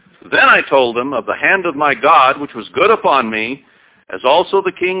 Then I told them of the hand of my God, which was good upon me, as also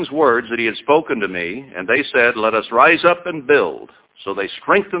the king's words that he had spoken to me. And they said, let us rise up and build. So they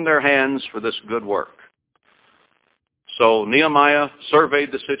strengthened their hands for this good work. So Nehemiah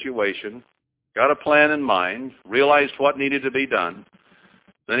surveyed the situation, got a plan in mind, realized what needed to be done.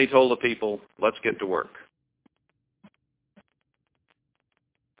 Then he told the people, let's get to work.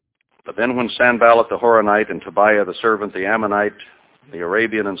 But then when Sanballat the Horonite and Tobiah the servant, the Ammonite, the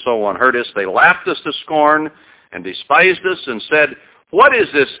Arabian and so on, heard us, they laughed us to scorn and despised us and said, "What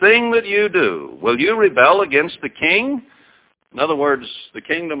is this thing that you do? Will you rebel against the king?" In other words, the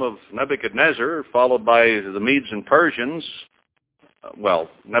kingdom of Nebuchadnezzar, followed by the Medes and Persians. Well,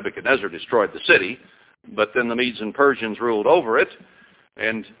 Nebuchadnezzar destroyed the city, but then the Medes and Persians ruled over it.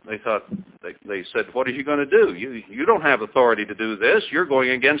 And they thought, they said, "What are you going to do? You don't have authority to do this. You're going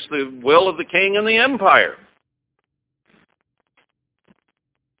against the will of the king and the empire."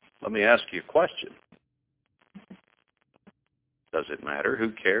 Let me ask you a question. Does it matter?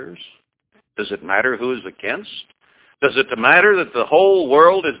 Who cares? Does it matter who is against? Does it matter that the whole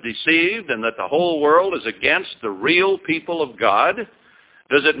world is deceived and that the whole world is against the real people of God?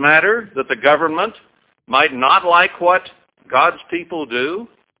 Does it matter that the government might not like what God's people do?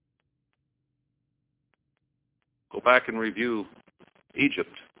 Go back and review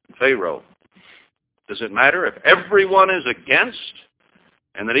Egypt, Pharaoh. Does it matter if everyone is against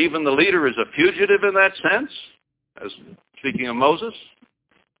and that even the leader is a fugitive in that sense? As speaking of Moses,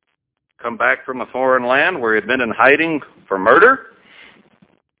 come back from a foreign land where he had been in hiding for murder?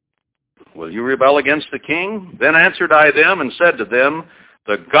 Will you rebel against the king? Then answered I them and said to them,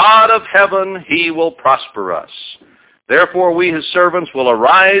 "The God of heaven, he will prosper us. Therefore we, his servants, will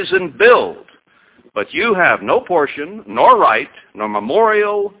arise and build. But you have no portion, nor right, nor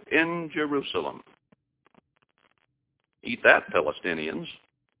memorial in Jerusalem." Eat that, Palestinians.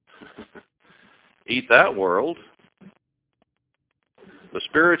 Eat that, world. The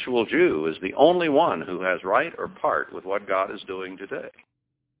spiritual Jew is the only one who has right or part with what God is doing today.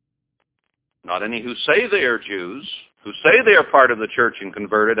 Not any who say they are Jews, who say they are part of the church and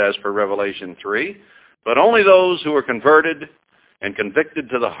converted as per Revelation 3, but only those who are converted and convicted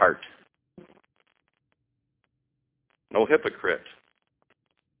to the heart. No hypocrite.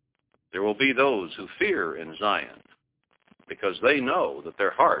 There will be those who fear in Zion because they know that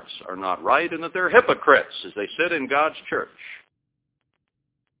their hearts are not right and that they're hypocrites as they sit in God's church.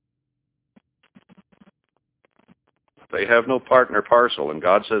 They have no part in their parcel, and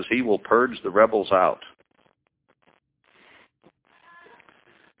God says he will purge the rebels out.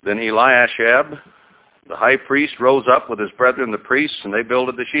 Then Eliashib, the high priest, rose up with his brethren the priests, and they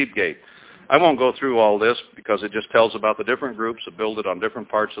builded the sheep gate. I won't go through all this because it just tells about the different groups that built it on different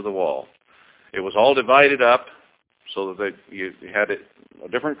parts of the wall. It was all divided up so that you had a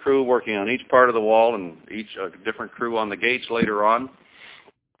different crew working on each part of the wall and a different crew on the gates later on.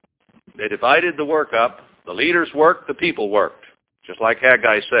 They divided the work up. The leaders worked, the people worked, just like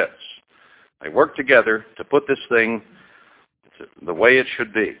Haggai says. They worked together to put this thing the way it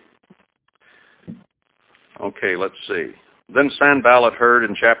should be. Okay, let's see. Then Sanballat heard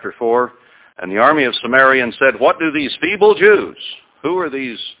in chapter 4, and the army of Samaria said, "What do these feeble Jews?" Who are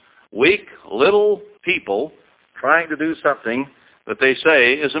these weak little people trying to do something that they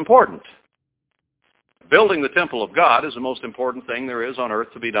say is important? Building the temple of God is the most important thing there is on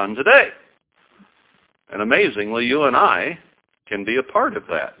earth to be done today. And amazingly, you and I can be a part of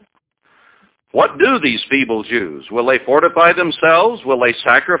that. What do these feeble Jews? Will they fortify themselves? Will they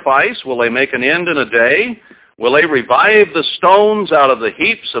sacrifice? Will they make an end in a day? Will they revive the stones out of the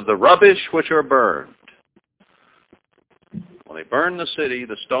heaps of the rubbish which are burned? When they burned the city,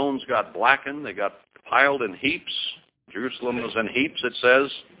 the stones got blackened. They got piled in heaps. Jerusalem was in heaps, it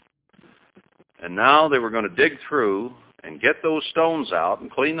says. And now they were going to dig through and get those stones out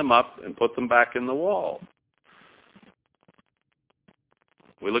and clean them up and put them back in the wall.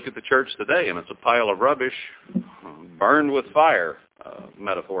 We look at the church today, and it's a pile of rubbish burned with fire,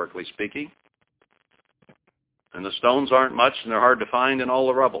 metaphorically speaking. And the stones aren't much, and they're hard to find in all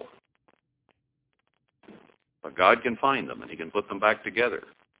the rubble. But God can find them, and he can put them back together.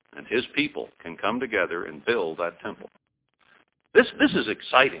 And his people can come together and build that temple. This is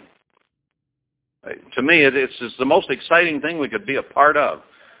exciting. To me, it's the most exciting thing we could be a part of.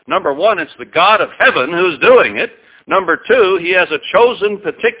 Number one, it's the God of heaven who's doing it. Number two, he has a chosen,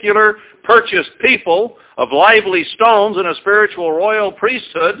 particular, purchased people of lively stones and a spiritual royal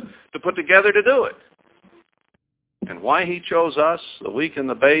priesthood to put together to do it. And why he chose us, the weak and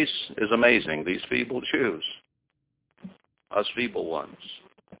the base, is amazing. These feeble Jews, us feeble ones.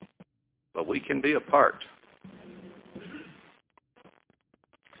 But we can be a part.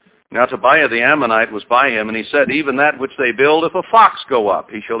 Now Tobiah the Ammonite was by him, and he said, "Even that which they build, if a fox go up,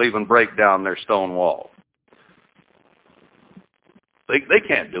 he shall even break down their stone wall." They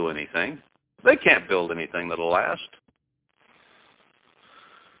can't do anything. They can't build anything that'll last.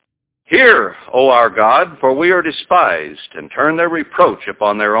 "Hear, O our God, for we are despised, and turn their reproach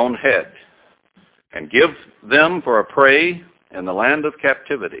upon their own head, and give them for a prey in the land of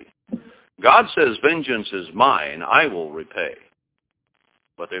captivity." God says, "Vengeance is mine, I will repay."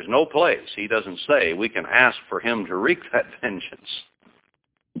 But there's no place, he doesn't say, we can ask for him to wreak that vengeance.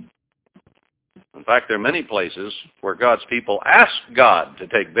 In fact, there are many places where God's people ask God to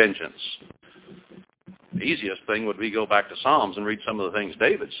take vengeance. The easiest thing would be go back to Psalms and read some of the things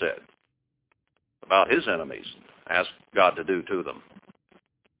David said about his enemies. Ask God to do to them.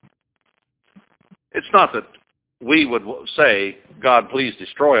 It's not that we would say, God, please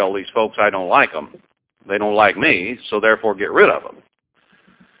destroy all these folks. I don't like them. They don't like me, so therefore get rid of them.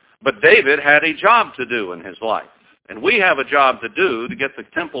 But David had a job to do in his life. And we have a job to do to get the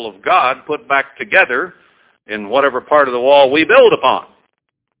temple of God put back together in whatever part of the wall we build upon.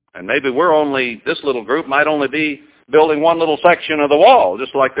 And maybe this little group might only be building one little section of the wall,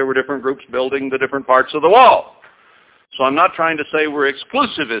 just like there were different groups building the different parts of the wall. So I'm not trying to say we're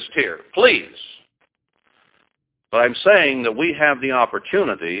exclusivist here, please. But I'm saying that we have the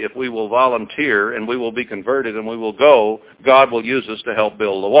opportunity, if we will volunteer and we will be converted and we will go, God will use us to help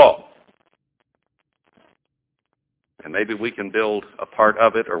build the wall. And maybe we can build a part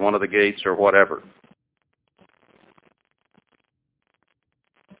of it or one of the gates or whatever.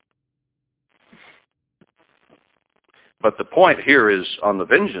 But the point here is, on the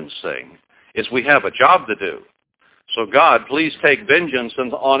vengeance thing, is we have a job to do. So God, please take vengeance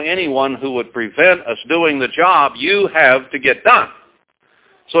on anyone who would prevent us doing the job you have to get done.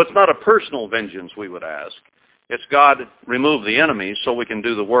 So it's not a personal vengeance we would ask. It's God, remove the enemies so we can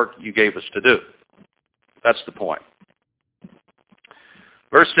do the work you gave us to do. That's the point.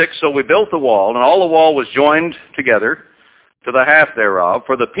 Verse 6, so we built the wall, and all the wall was joined together to the half thereof,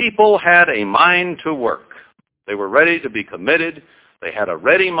 for the people had a mind to work. They were ready to be committed. They had a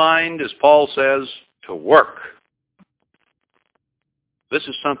ready mind, as Paul says, to work. This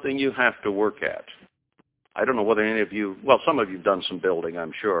is something you have to work at. I don't know whether any of you, well, some of you have done some building,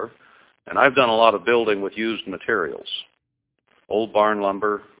 I'm sure. And I've done a lot of building with used materials. Old barn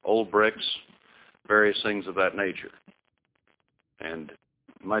lumber, old bricks, various things of that nature. And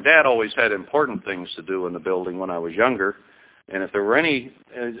my dad always had important things to do in the building when I was younger. And if there were any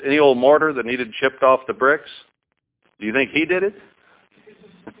old mortar that needed chipped off the bricks, do you think he did it?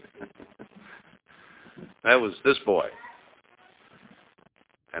 That was this boy.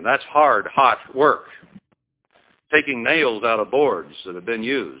 And that's hard, hot work. Taking nails out of boards that have been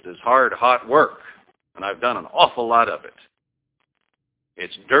used is hard, hot work. And I've done an awful lot of it.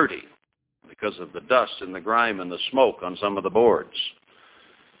 It's dirty because of the dust and the grime and the smoke on some of the boards.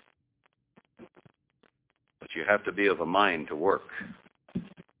 But you have to be of a mind to work.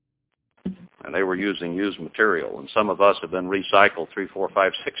 And they were using used material. And some of us have been recycled 3, 4,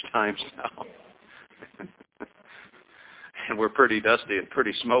 5, 6 times now. And we're pretty dusty and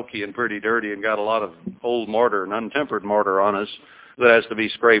pretty smoky and pretty dirty and got a lot of old mortar and untempered mortar on us that has to be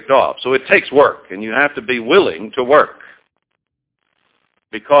scraped off. So it takes work, and you have to be willing to work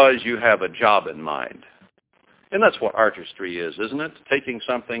because you have a job in mind. And that's what artistry is, isn't it? Taking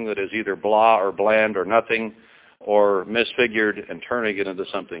something that is either blah or bland or nothing or misfigured and turning it into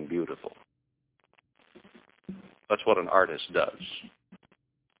something beautiful. That's what an artist does.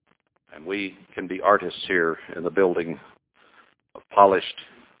 And we can be artists here in the building of polished,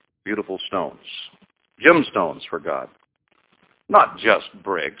 beautiful stones. Gemstones for God. Not just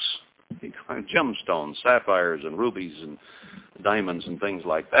bricks. Gemstones, sapphires and rubies and diamonds and things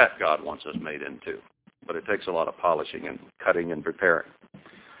like that God wants us made into. But it takes a lot of polishing and cutting and preparing.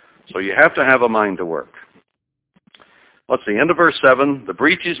 So you have to have a mind to work. Let's see, end of verse 7, the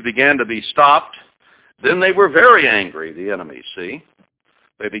breaches began to be stopped. Then they were very angry, the enemies, see.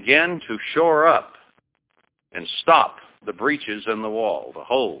 They began to shore up and stop the breaches in the wall, the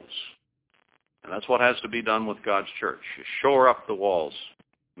holes. And that's what has to be done with God's church. You shore up the walls.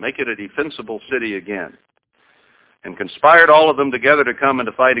 Make it a defensible city again. And conspired all of them together to come and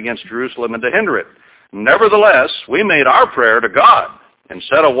to fight against Jerusalem and to hinder it. Nevertheless, we made our prayer to God and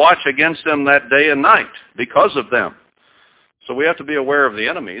set a watch against them that day and night because of them. So we have to be aware of the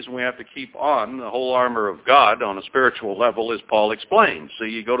enemies, and we have to keep on the whole armor of God on a spiritual level, as Paul explains. So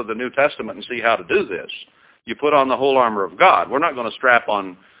you go to the New Testament and see how to do this. You put on the whole armor of God. We're not going to strap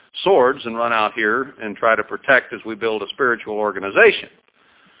on swords and run out here and try to protect as we build a spiritual organization.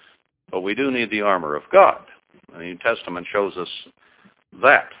 But we do need the armor of God. The New Testament shows us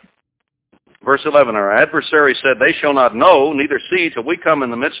that. Verse 11, our adversary said, they shall not know, neither see, till we come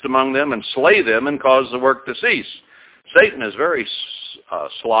in the midst among them and slay them and cause the work to cease. Satan is very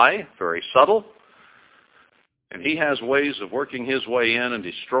sly, very subtle, and he has ways of working his way in and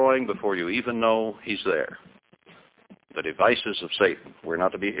destroying before you even know he's there. The devices of Satan. We're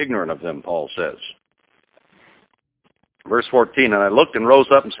not to be ignorant of them, Paul says. Verse 14, and I looked and rose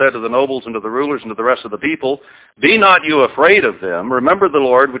up and said to the nobles and to the rulers and to the rest of the people, be not you afraid of them. Remember the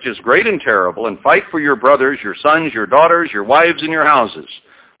Lord, which is great and terrible, and fight for your brothers, your sons, your daughters, your wives, and your houses.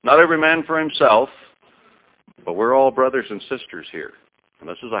 Not every man for himself, but we're all brothers and sisters here. And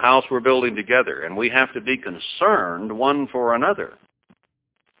this is a house we're building together, and we have to be concerned one for another,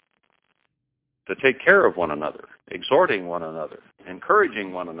 to take care of one another, exhorting one another,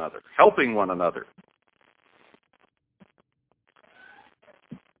 encouraging one another, helping one another.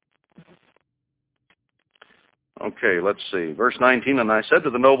 Okay, let's see. Verse 19, and I said to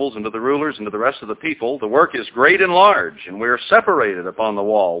the nobles and to the rulers and to the rest of the people, the work is great and large, and we are separated upon the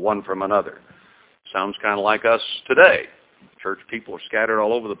wall one from another. Sounds kind of like us today. Church people are scattered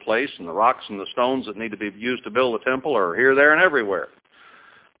all over the place, and the rocks and the stones that need to be used to build the temple are here, there, and everywhere.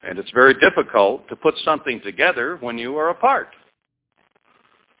 And it's very difficult to put something together when you are apart.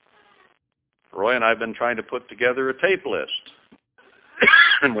 Roy and I have been trying to put together a tape list,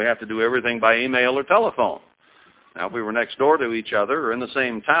 and we have to do everything by email or telephone. Now, if we were next door to each other or in the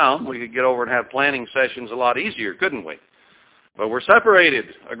same town, we could get over and have planning sessions a lot easier, couldn't we? But we're separated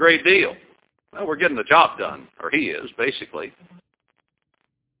a great deal. Well, we're getting the job done, or he is, basically.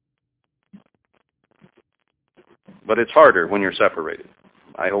 But it's harder when you're separated.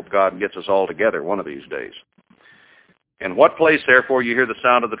 I hope God gets us all together one of these days. In what place, therefore, you hear the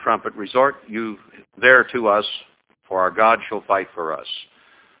sound of the trumpet, resort you there to us, for our God shall fight for us.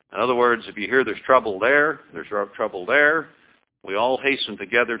 In other words, if you hear there's trouble there, we all hasten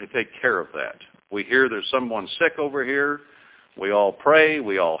together to take care of that. We hear there's someone sick over here, we all pray,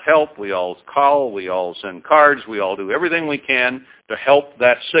 we all help, we all call, we all send cards, we all do everything we can to help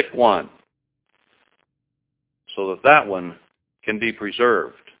that sick one so that that one can be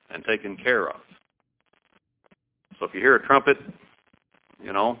preserved and taken care of. So if you hear a trumpet,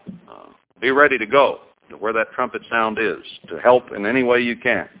 be ready to go to where that trumpet sound is to help in any way you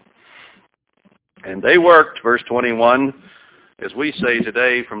can. And they worked, verse 21, as we say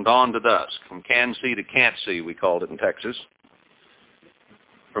today, from dawn to dusk, from can see to can't see, we called it in Texas.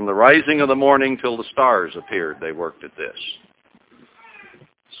 From the rising of the morning till the stars appeared, they worked at this.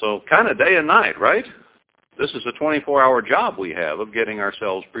 So kind of day and night, right? This is a 24-hour job we have of getting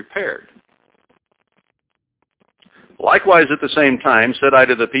ourselves prepared. Likewise, at the same time, said I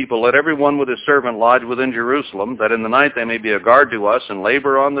to the people, let everyone with his servant lodge within Jerusalem, that in the night they may be a guard to us and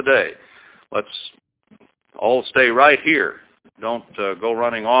labor on the day. Let's all stay right here. Don't go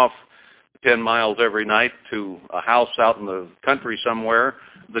running off 10 miles every night to a house out in the country somewhere.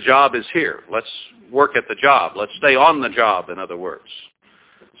 The job is here. Let's work at the job. Let's stay on the job, in other words,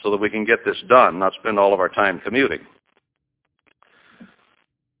 so that we can get this done, not spend all of our time commuting.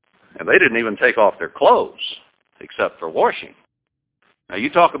 And they didn't even take off their clothes except for washing. Now, you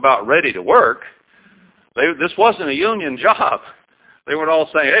talk about ready to work. This wasn't a union job. They weren't all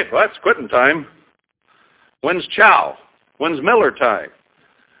saying, hey, well, it's quitting time. When's chow? When's Miller time?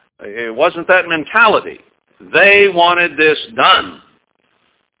 It wasn't that mentality. They wanted this done.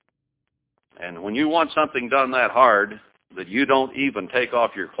 And when you want something done that hard that you don't even take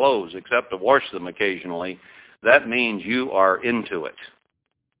off your clothes except to wash them occasionally, that means you are into it.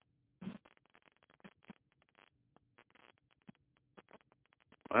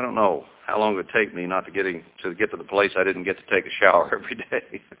 I don't know how long it would take me not to get to the place I didn't get to take a shower every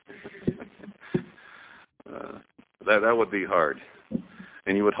day. That would be hard.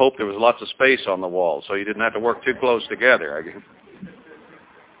 And you would hope there was lots of space on the wall so you didn't have to work too close together.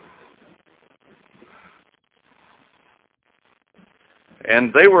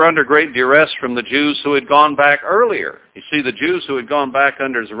 And they were under great duress from the Jews who had gone back earlier. You see, the Jews who had gone back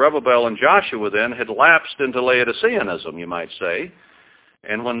under Zerubbabel and Joshua then had lapsed into Laodiceanism, you might say.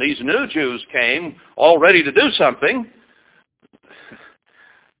 And when these new Jews came, all ready to do something,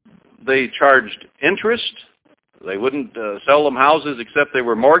 they charged interest. They wouldn't sell them houses except they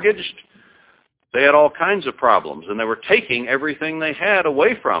were mortgaged. They had all kinds of problems, and they were taking everything they had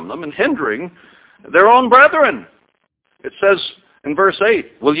away from them and hindering their own brethren. It says in verse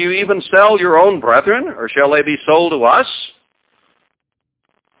 8, will you even sell your own brethren, or shall they be sold to us?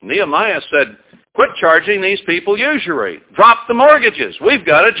 Nehemiah said, quit charging these people usury. Drop the mortgages. We've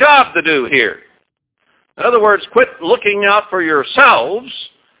got a job to do here. In other words, quit looking out for yourselves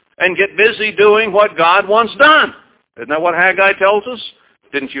and get busy doing what God wants done. Isn't that what Haggai tells us?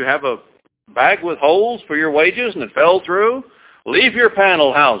 Didn't you have a bag with holes for your wages and it fell through? Leave your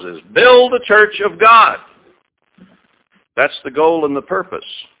panel houses. Build the church of God. That's the goal and the purpose.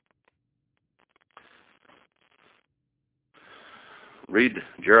 Read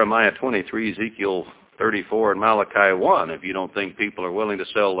Jeremiah 23, Ezekiel 34, and Malachi 1 if you don't think people are willing to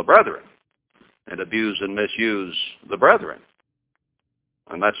sell the brethren and abuse and misuse the brethren.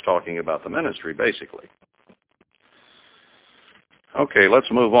 And that's talking about the ministry, basically. Okay,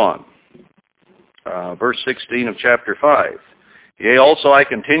 let's move on. Verse 16 of chapter 5. Yea, also I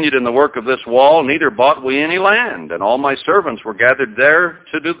continued in the work of this wall, neither bought we any land, and all my servants were gathered there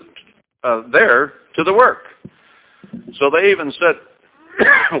to the work. So they even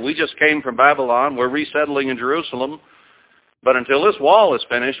said, we just came from Babylon, we're resettling in Jerusalem, but until this wall is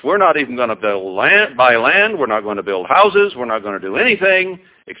finished, we're not even going to buy land, we're not going to build houses, we're not going to do anything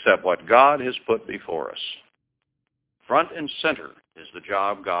except what God has put before us. Front and center is the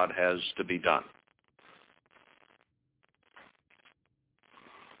job God has to be done.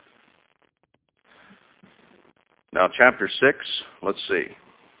 Now, chapter 6, let's see.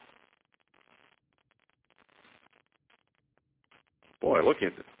 Boy, look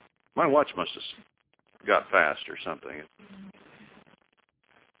at it. My watch must have got fast or something. Are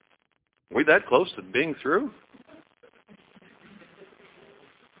we that close to being through?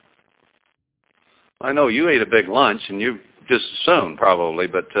 I know you ate a big lunch, and you just as soon, probably,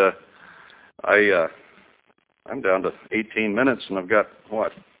 but I'm down to 18 minutes, and I've got,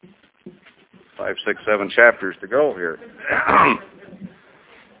 5, 6, 7 chapters to go here.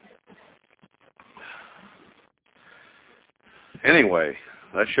 Anyway,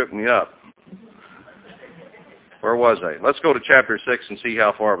 that shook me up. Where was I? Let's go to chapter 6 and see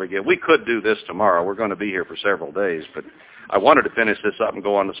how far we get. We could do this tomorrow. We're going to be here for several days, but I wanted to finish this up and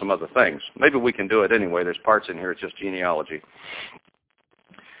go on to some other things. Maybe we can do it anyway. There's parts in here. It's just genealogy.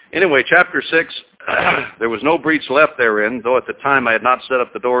 Anyway, chapter 6, there was no breach left therein, though at the time I had not set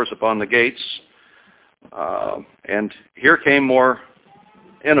up the doors upon the gates. And here came more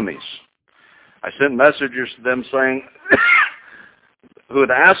enemies. I sent messengers to them saying, who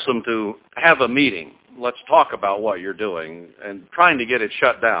had asked them to have a meeting. Let's talk about what you're doing, and trying to get it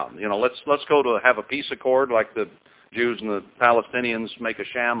shut down. You know, let's go to have a peace accord like the Jews and the Palestinians make a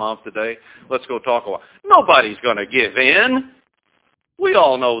sham of today. Let's go talk about. Nobody's going to give in. We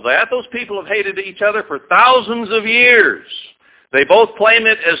all know that. Those people have hated each other for thousands of years. They both claim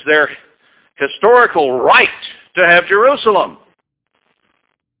it as their historical right to have Jerusalem.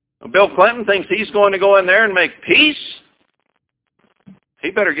 Bill Clinton thinks he's going to go in there and make peace. He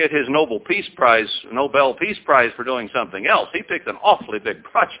better get his Nobel Peace Prize for doing something else. He picked an awfully big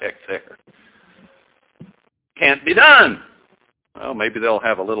project there. Can't be done. Well, maybe they'll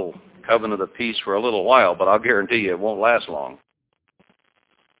have a little covenant of peace for a little while, but I'll guarantee you it won't last long.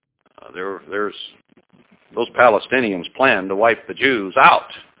 There's those Palestinians planned to wipe the Jews out,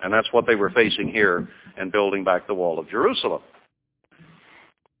 and that's what they were facing here in building back the wall of Jerusalem.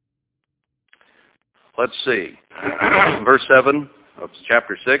 Let's see. Verse 7 of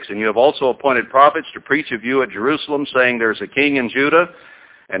chapter 6, and you have also appointed prophets to preach of you at Jerusalem, saying there's a king in Judah,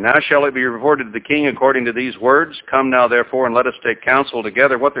 and now shall it be reported to the king according to these words. Come now, therefore, and let us take counsel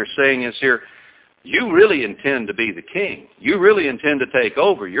together. What they're saying is here, you really intend to be the king. You really intend to take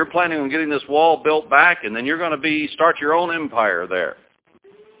over. You're planning on getting this wall built back, and then you're going to start your own empire there.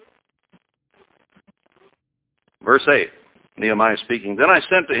 Verse 8, Nehemiah speaking, Then I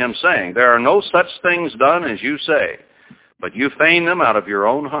sent to him, saying, There are no such things done as you say, but you feign them out of your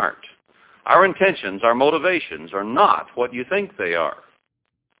own heart. Our intentions, our motivations are not what you think they are.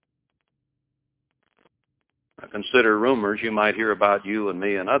 Now consider rumors you might hear about you and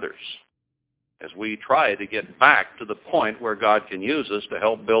me and others as we try to get back to the point where God can use us to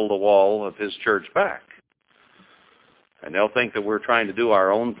help build the wall of his church back. And they'll think that we're trying to do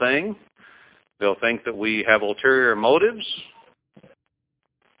our own thing. They'll think that we have ulterior motives.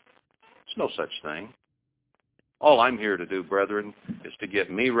 There's no such thing. All I'm here to do, brethren, is to get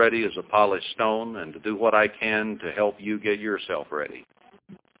me ready as a polished stone and to do what I can to help you get yourself ready.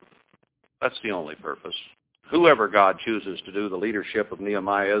 That's the only purpose. Whoever God chooses to do the leadership of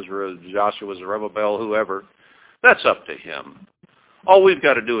Nehemiah, Ezra, Joshua, Zerubbabel, whoever, that's up to him. All we've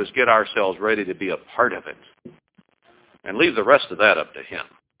got to do is get ourselves ready to be a part of it and leave the rest of that up to him.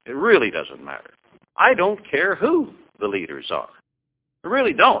 It really doesn't matter. I don't care who the leaders are. I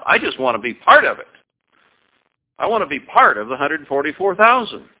really don't. I just want to be part of it. I want to be part of the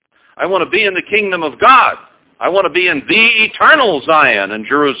 144,000. I want to be in the kingdom of God. I want to be in the eternal Zion in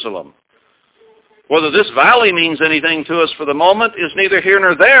Jerusalem. Whether this valley means anything to us for the moment is neither here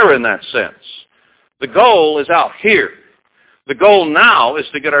nor there in that sense. The goal is out here. The goal now is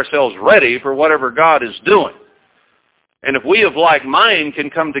to get ourselves ready for whatever God is doing. And if we of like mind can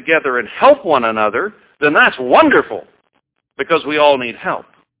come together and help one another, then that's wonderful, because we all need help.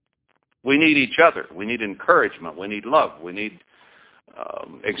 We need each other. We need encouragement. We need love. We need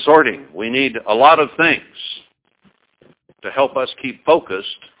exhorting. We need a lot of things to help us keep focused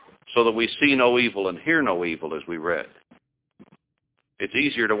so that we see no evil and hear no evil, as we read. It's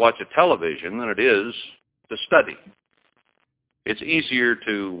easier to watch a television than it is to study. It's easier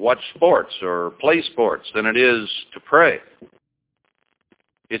to watch sports or play sports than it is to pray.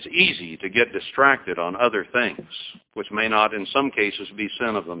 It's easy to get distracted on other things, which may not in some cases be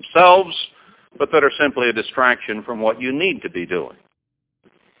sin of themselves, but that are simply a distraction from what you need to be doing.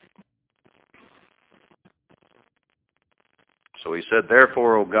 So he said,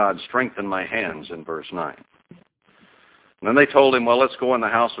 therefore, O God, strengthen my hands, in verse 9. And then they told him, well, let's go in the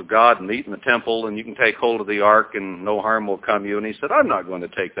house of God and meet in the temple, and you can take hold of the ark, and no harm will come you. And he said, I'm not going to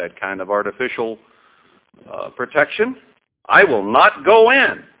take that kind of artificial protection. I will not go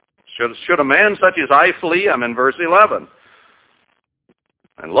in. Should a man such as I flee? I'm in verse 11.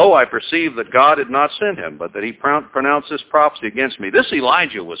 And lo, I perceive that God had not sent him, but that he pronounced this prophecy against me. This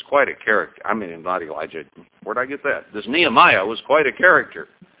Elijah was quite a character. I mean, not Elijah. Where'd I get that? This Nehemiah was quite a character.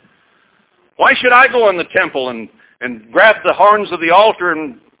 Why should I go in the temple and grab the horns of the altar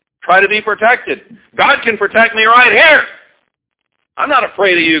and try to be protected? God can protect me right here. I'm not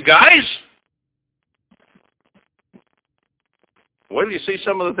afraid of you guys. Wait till you see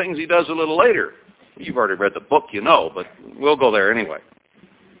some of the things he does a little later. You've already read the book, you know, but we'll go there anyway.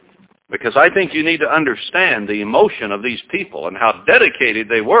 Because I think you need to understand the emotion of these people and how dedicated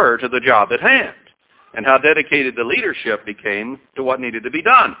they were to the job at hand, and how dedicated the leadership became to what needed to be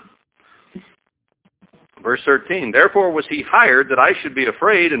done. Verse 13, therefore was he hired that I should be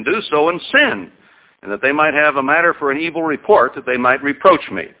afraid and do so and sin, and that they might have a matter for an evil report, that they might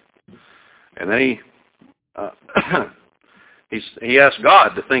reproach me. And then he asked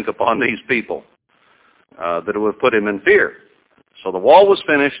God to think upon these people, that it would put him in fear. So the wall was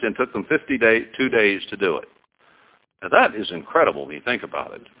finished and took them 2 days to do it. Now that is incredible when you think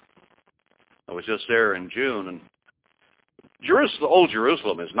about it. I was just there in June, and Old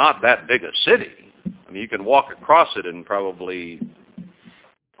Jerusalem is not that big a city. I mean, you can walk across it in probably,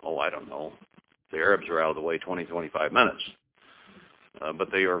 I don't know, the Arabs are out of the way 20, 25 minutes.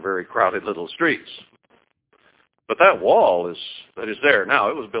 But they are very crowded little streets. But that wall that is there now,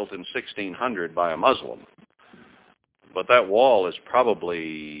 it was built in 1600 by a Muslim. But that wall is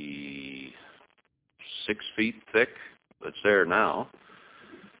probably 6 feet thick that's there now.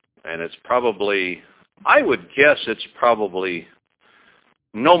 And it's probably, I would guess it's probably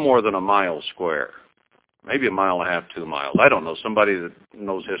no more than a mile square. Maybe 1.5 miles, 2 miles. I don't know. Somebody that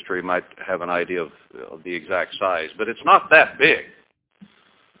knows history might have an idea of the exact size. But it's not that big.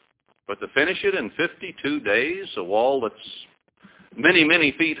 But to finish it in 52 days, a wall that's many,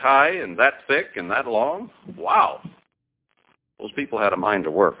 many feet high and that thick and that long, wow. Those people had a mind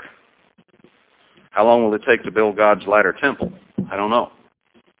to work. How long will it take to build God's latter temple? I don't know.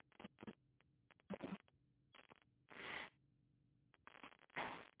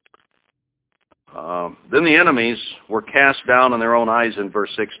 Then the enemies were cast down in their own eyes in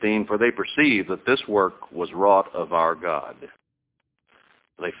verse 16, for they perceived that this work was wrought of our God.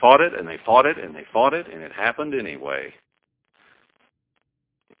 They fought it, and they fought it, and they fought it, and it happened anyway.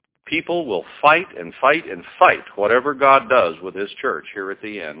 People will fight and fight and fight whatever God does with his church here at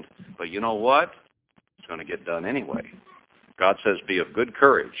the end. But you know what? It's going to get done anyway. God says, be of good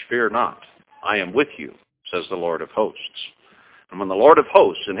courage, fear not. I am with you, says the Lord of hosts. And when the Lord of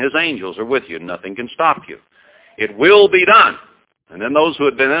hosts and his angels are with you, nothing can stop you. It will be done. And then those who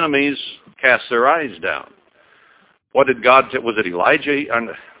had been enemies cast their eyes down. What did God say? Was it Elijah?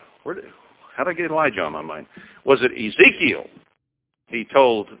 How did I get Elijah on my mind? Was it Ezekiel? He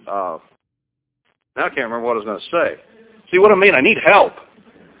told, now I can't remember what I was going to say. See what I mean? I need help.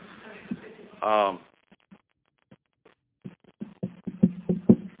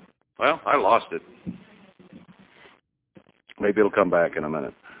 Well, I lost it. Maybe it'll come back in a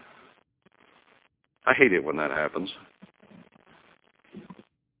minute. I hate it when that happens.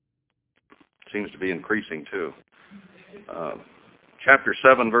 Seems to be increasing too. Chapter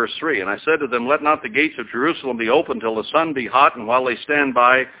 7, verse 3, and I said to them, let not the gates of Jerusalem be open till the sun be hot, and while they stand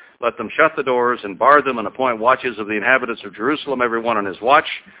by, let them shut the doors and bar them and appoint watches of the inhabitants of Jerusalem, everyone on his watch,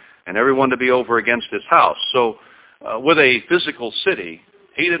 and everyone to be over against his house. So with a physical city,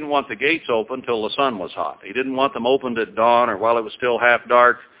 he didn't want the gates open till the sun was hot. He didn't want them opened at dawn or while it was still half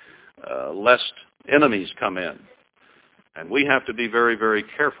dark, lest enemies come in. And we have to be very, very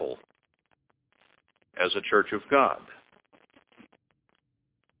careful as a church of God,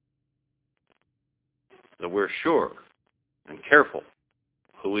 that we're sure and careful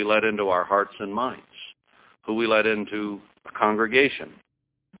who we let into our hearts and minds, who we let into a congregation,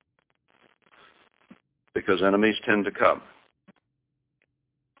 because enemies tend to come.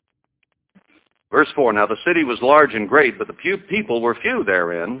 Verse 4, now the city was large and great, but the people were few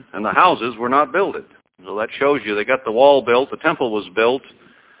therein, and the houses were not builded. So that shows you they got the wall built, the temple was built,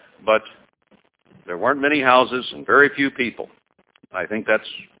 but there weren't many houses and very few people. I think that's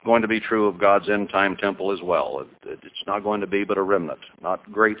going to be true of God's end-time temple as well. It's not going to be but a remnant,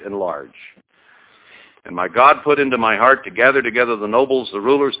 not great and large. And my God put into my heart to gather together the nobles, the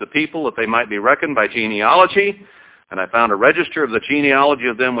rulers, the people, that they might be reckoned by genealogy. And I found a register of the genealogy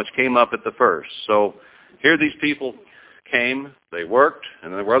of them which came up at the first. So here these people came, they worked,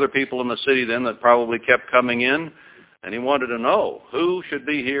 and there were other people in the city then that probably kept coming in. And he wanted to know who should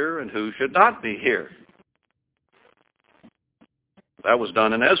be here and who should not be here. That was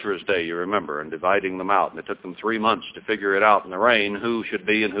done in Ezra's day, you remember, and dividing them out. And it took them 3 months to figure it out in the reign, who should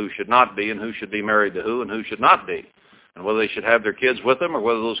be and who should not be, and who should be married to who and who should not be. And whether they should have their kids with them or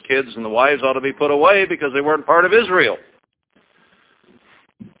whether those kids and the wives ought to be put away because they weren't part of Israel.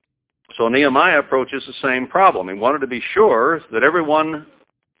 So Nehemiah approaches the same problem. He wanted to be sure that everyone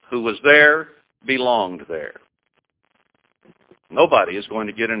who was there belonged there. Nobody is going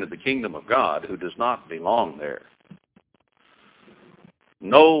to get into the kingdom of God who does not belong there.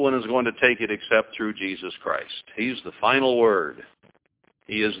 No one is going to take it except through Jesus Christ. He's the final word.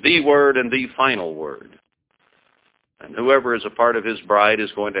 He is the word and the final word. And whoever is a part of his bride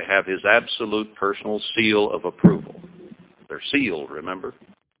is going to have his absolute personal seal of approval. They're sealed, remember?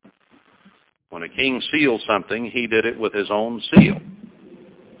 When a king seals something, he did it with his own seal.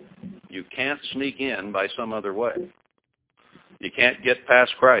 You can't sneak in by some other way. You can't get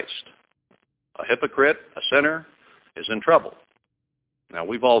past Christ. A hypocrite, a sinner, is in trouble. Now,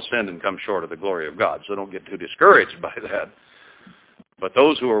 we've all sinned and come short of the glory of God, so don't get too discouraged by that. But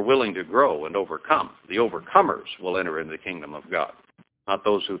those who are willing to grow and overcome, the overcomers, will enter into the kingdom of God, not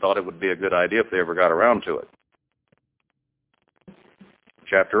those who thought it would be a good idea if they ever got around to it.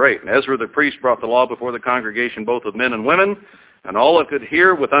 Chapter 8, and Ezra the priest brought the law before the congregation, both of men and women, and all that could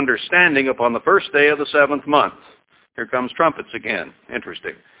hear with understanding upon the first day of the 7th month. Here comes trumpets again.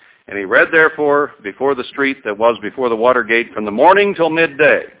 Interesting. And he read, therefore, before the street that was before the water gate from the morning till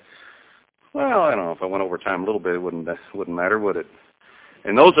midday. Well, I don't know, if I went over time a little bit, it wouldn't matter, would it?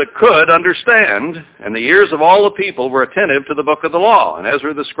 And those that could understand, and the ears of all the people were attentive to the book of the law. And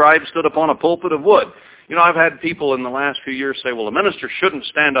Ezra the scribe stood upon a pulpit of wood. You know, I've had people in the last few years say, well, a minister shouldn't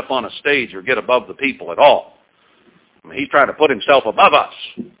stand up on a stage or get above the people at all. I mean, he's trying to put himself above us.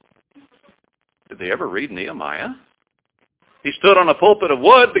 Did they ever read Nehemiah? He stood on a pulpit of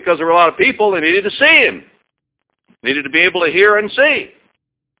wood because there were a lot of people that needed to see him. Needed to be able to hear and see.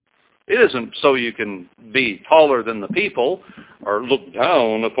 It isn't so you can be taller than the people or look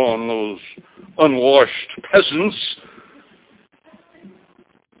down upon those unwashed peasants.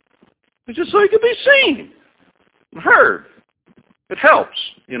 It's just so you can be seen and heard. It helps.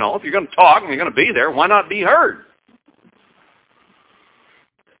 You know, if you're going to talk and you're going to be there, why not be heard?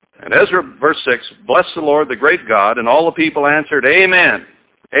 And Ezra, verse 6, bless the Lord, the great God, and all the people answered, Amen.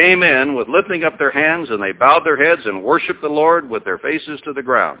 Amen, with lifting up their hands, and they bowed their heads and worshiped the Lord with their faces to the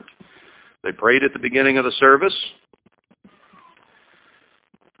ground. They prayed at the beginning of the service.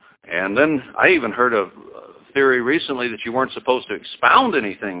 And then I even heard a theory recently that you weren't supposed to expound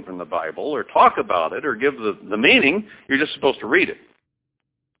anything from the Bible or talk about it or give the meaning. You're just supposed to read it.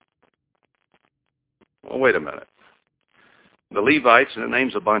 Well, wait a minute. The Levites, and it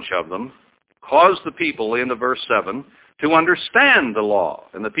names a bunch of them, caused the people, into verse 7, to understand the law.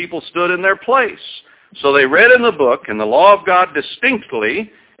 And the people stood in their place. So they read in the book and the law of God distinctly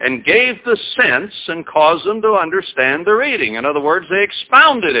and gave the sense and caused them to understand the reading. In other words, they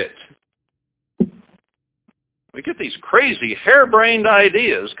expounded it. We get these crazy, harebrained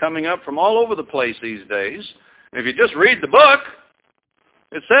ideas coming up from all over the place these days. If you just read the book,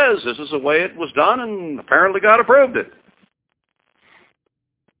 it says this is the way it was done, and apparently God approved it.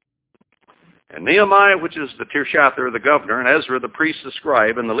 And Nehemiah, which is the Tirshatha, the governor, and Ezra, the priest, the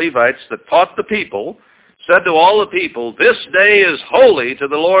scribe, and the Levites that taught the people, said to all the people, This day is holy to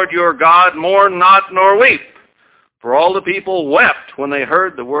the Lord your God, mourn not nor weep. For all the people wept when they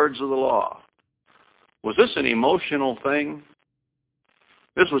heard the words of the law. Was this an emotional thing?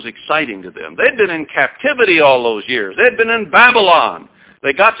 This was exciting to them. They'd been in captivity all those years. They'd been in Babylon.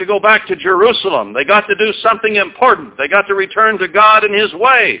 They got to go back to Jerusalem. They got to do something important. They got to return to God and his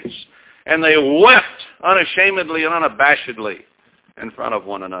ways. And they wept unashamedly and unabashedly in front of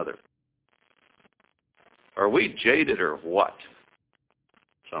one another. Are we jaded or what?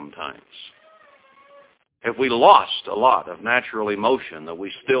 Sometimes. Have we lost a lot of natural emotion that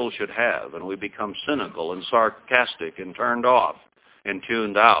we still should have, and we become cynical and sarcastic and turned off and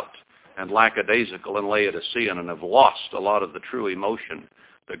tuned out and lackadaisical and Laodicean and have lost a lot of the true emotion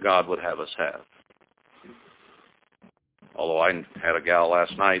that God would have us have. Although I had a gal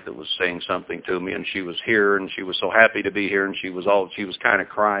last night that was saying something to me, and she was here, and she was so happy to be here, and she was kind of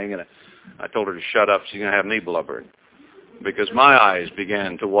crying, and I told her to shut up. She's going to have me blubbering, because my eyes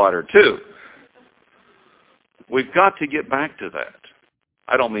began to water too. We've got to get back to that.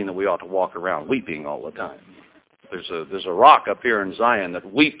 I don't mean that we ought to walk around weeping all the time. There's a rock up here in Zion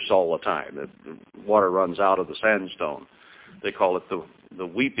that weeps all the time. The water runs out of the sandstone. They call it the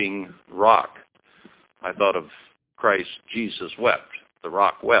weeping rock. I thought of Christ, Jesus wept. The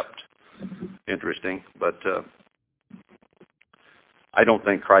rock wept. Interesting, but I don't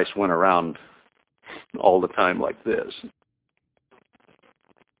think Christ went around all the time like this,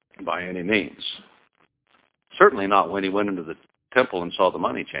 by any means. Certainly not when he went into the temple and saw the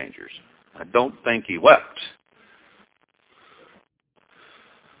money changers. I don't think he wept.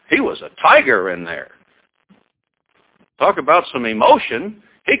 He was a tiger in there. Talk about some emotion.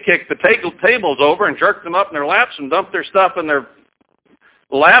 He kicked the tables over and jerked them up in their laps and dumped their stuff in their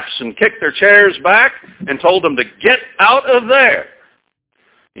laps and kicked their chairs back and told them to get out of there.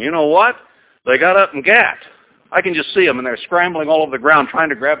 You know what? They got up and gat. I can just see them, and they're scrambling all over the ground trying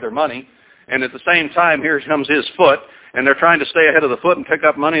to grab their money. And at the same time, here comes his foot, and they're trying to stay ahead of the foot and pick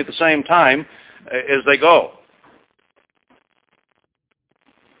up money at the same time as they go.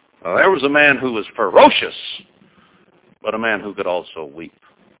 There was a man who was ferocious, but a man who could also weep.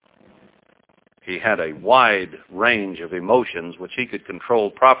 He had a wide range of emotions which he could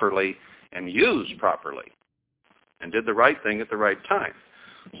control properly and use properly, and did the right thing at the right time.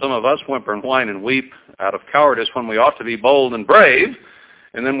 Some of us whimper and whine and weep out of cowardice when we ought to be bold and brave,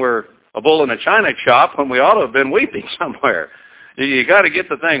 and then we're a bull in a china shop when we ought to have been weeping somewhere. You got to get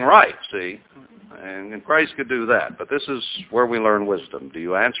the thing right, see? And Christ could do that. But this is where we learn wisdom. Do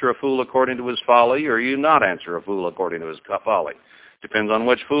you answer a fool according to his folly, or do you not answer a fool according to his folly? Depends on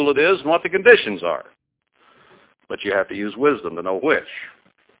which fool it is and what the conditions are. But you have to use wisdom to know which.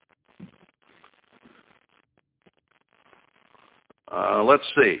 Let's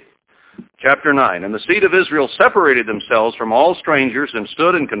see. Chapter 9. And the seed of Israel separated themselves from all strangers and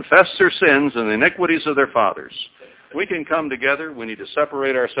stood and confessed their sins and the iniquities of their fathers. We can come together. We need to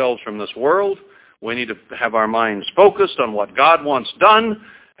separate ourselves from this world. We need to have our minds focused on what God wants done.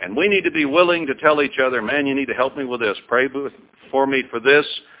 And we need to be willing to tell each other, man, you need to help me with this. Pray for me for this.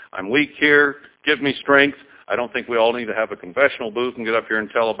 I'm weak here. Give me strength. I don't think we all need to have a confessional booth and get up here and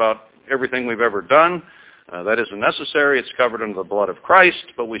tell about everything we've ever done. That isn't necessary. It's covered under the blood of Christ,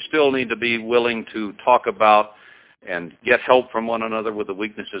 but we still need to be willing to talk about and get help from one another with the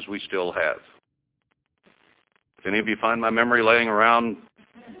weaknesses we still have. If any of you find my memory laying around,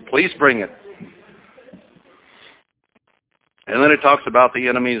 please bring it. And then it talks about the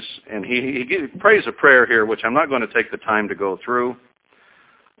enemies, and he prays a prayer here, which I'm not going to take the time to go through.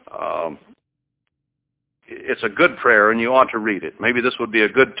 It's a good prayer, and you ought to read it. Maybe this would be a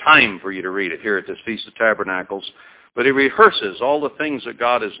good time for you to read it here at this Feast of Tabernacles. But he rehearses all the things that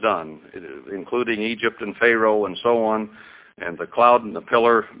God has done, including Egypt and Pharaoh and so on, and the cloud and the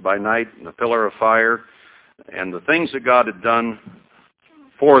pillar by night and the pillar of fire, and the things that God had done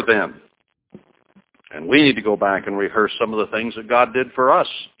for them. And we need to go back and rehearse some of the things that God did for us,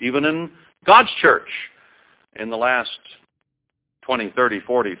 even in God's church in the last 20, 30,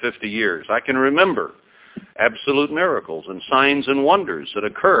 40, 50 years. I can remember absolute miracles and signs and wonders that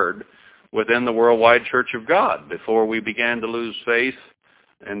occurred within the worldwide church of God before we began to lose faith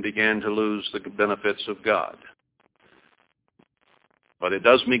and began to lose the benefits of God. But it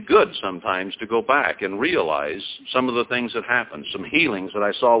does me good sometimes to go back and realize some of the things that happened, some healings that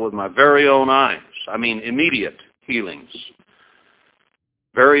I saw with my very own eyes. I mean, immediate healings.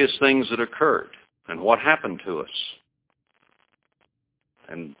 Various things that occurred and what happened to us.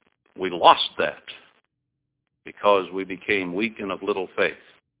 And we lost that because we became weak and of little faith.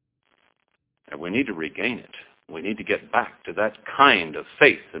 And we need to regain it. We need to get back to that kind of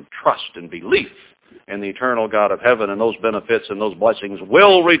faith and trust and belief in the eternal God of heaven, and those benefits and those blessings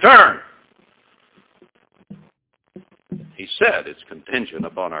will return. He said it's contingent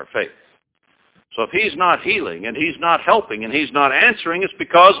upon our faith. So if he's not healing and he's not helping and he's not answering, it's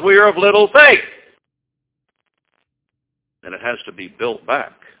because we are of little faith. And it has to be built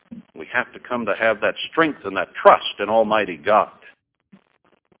back. We have to come to have that strength and that trust in Almighty God.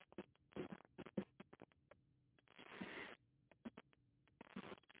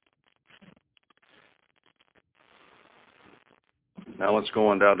 Now let's go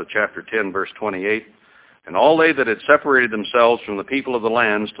on down to chapter 10, verse 28. And all they that had separated themselves from the people of the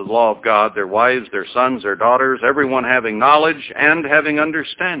lands to the law of God, their wives, their sons, their daughters, everyone having knowledge and having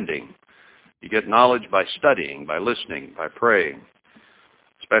understanding. You get knowledge by studying, by listening, by praying,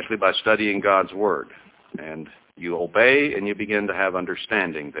 especially by studying God's Word. And you obey and you begin to have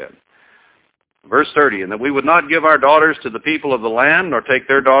understanding then. Verse 30, and that we would not give our daughters to the people of the land, nor take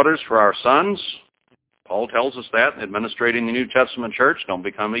their daughters for our sons. Paul tells us that in administrating the New Testament church. Don't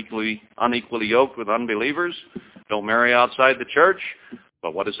become unequally yoked with unbelievers. Don't marry outside the church.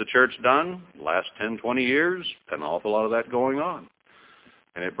 But what has the church done? The last 10, 20 years, an awful lot of that going on.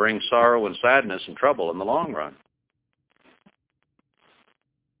 And it brings sorrow and sadness and trouble in the long run.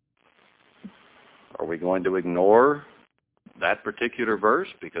 Are we going to ignore that particular verse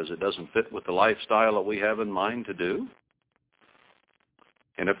because it doesn't fit with the lifestyle that we have in mind to do?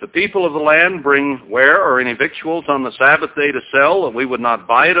 And if the people of the land bring ware or any victuals on the Sabbath day to sell, that we would not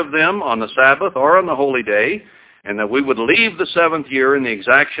buy it of them on the Sabbath or on the holy day, and that we would leave the seventh year in the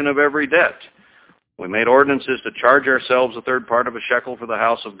exaction of every debt. We made ordinances to charge ourselves a third part of a shekel for the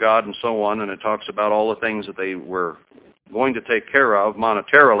house of God and so on, and it talks about all the things that they were going to take care of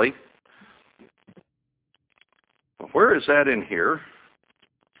monetarily. Where is that in here?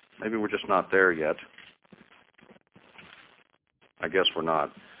 Maybe we're just not there yet. I guess we're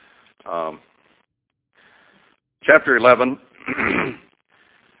not. Chapter 11,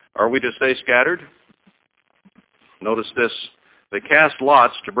 are we to stay scattered? Notice this. They cast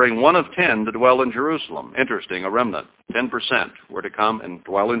lots to bring 1 of 10 to dwell in Jerusalem. Interesting, a remnant. 10% were to come and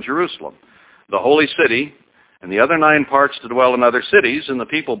dwell in Jerusalem, the holy city, and the other 9 parts to dwell in other cities, and the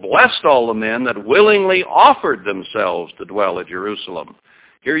people blessed all the men that willingly offered themselves to dwell at Jerusalem.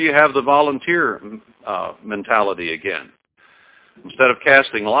 Here you have the volunteer mentality again. Instead of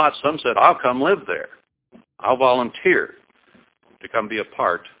casting lots, some said, I'll come live there. I'll volunteer to come be a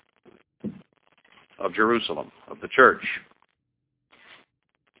part of Jerusalem, of the church.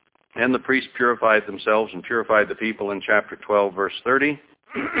 And the priests purified themselves and purified the people in chapter 12, verse 30.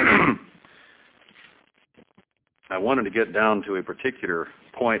 I wanted to get down to a particular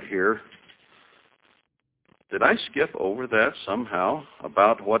point here. Did I skip over that somehow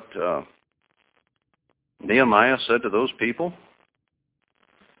about what Nehemiah said to those people?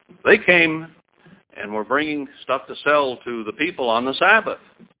 They came and were bringing stuff to sell to the people on the Sabbath.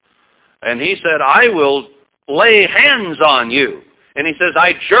 And he said, I will lay hands on you. And he says,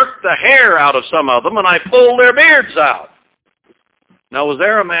 I jerked the hair out of some of them and I pulled their beards out. Now, was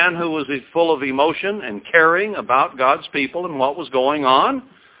there a man who was full of emotion and caring about God's people and what was going on?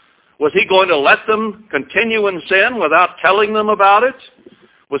 Was he going to let them continue in sin without telling them about it?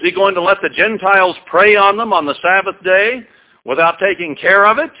 Was he going to let the Gentiles prey on them on the Sabbath day without taking care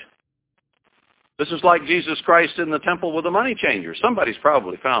of it? This is like Jesus Christ in the temple with the money changers. Somebody's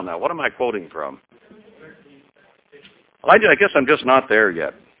probably found that. What am I quoting from? Well, I guess I'm just not there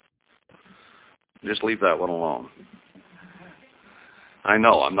yet. Just leave that one alone. I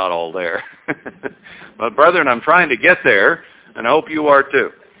know, I'm not all there. But brethren, I'm trying to get there, and I hope you are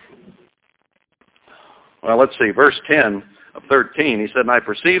too. Well, let's see, verse 10 of 13, he said, and I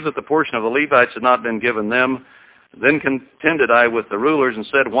perceived that the portion of the Levites had not been given them. Then contended I with the rulers and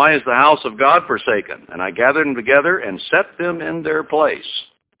said, why is the house of God forsaken? And I gathered them together and set them in their place.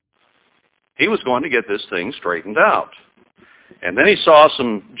 He was going to get this thing straightened out. And then he saw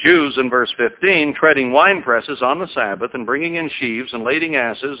some Jews in verse 15 treading wine presses on the Sabbath and bringing in sheaves and lading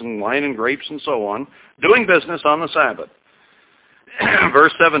asses and wine and grapes and so on, doing business on the Sabbath.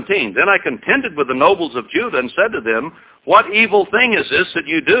 Verse 17, then I contended with the nobles of Judah and said to them, what evil thing is this that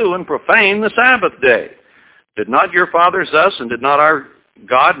you do and profane the Sabbath day? Did not your fathers thus, and did not our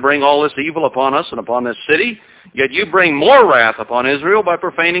God bring all this evil upon us and upon this city? Yet you bring more wrath upon Israel by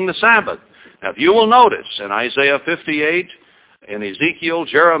profaning the Sabbath. Now, if you will notice, in Isaiah 58, in Ezekiel,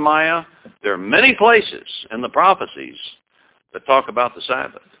 Jeremiah, there are many places in the prophecies that talk about the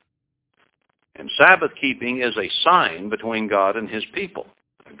Sabbath. And Sabbath keeping is a sign between God and his people.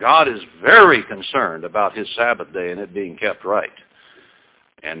 God is very concerned about his Sabbath day and it being kept right.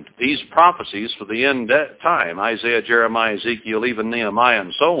 And these prophecies for the end time, Isaiah, Jeremiah, Ezekiel, even Nehemiah,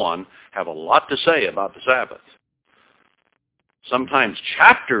 and so on, have a lot to say about the Sabbath. Sometimes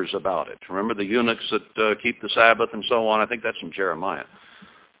chapters about it. Remember the eunuchs that keep the Sabbath and so on? I think that's in Jeremiah.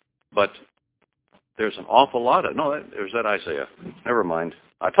 But there's an awful lot of... No, there's that Isaiah. Never mind.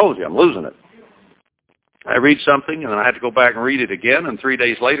 I told you, I'm losing it. I read something, and then I had to go back and read it again, and 3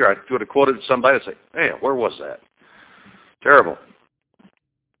 days later I would have quoted somebody and say, hey, where was that? Terrible.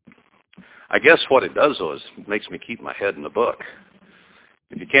 I guess what it does, though, is it makes me keep my head in the book.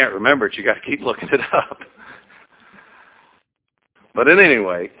 If you can't remember it, you got to keep looking it up. But in any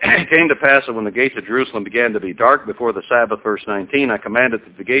way, it came to pass that when the gates of Jerusalem began to be dark before the Sabbath, verse 19, I commanded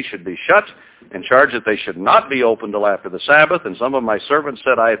that the gates should be shut, and charged that they should not be opened till after the Sabbath. And some of my servants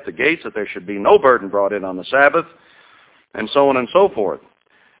said I at the gates that there should be no burden brought in on the Sabbath, and so on and so forth.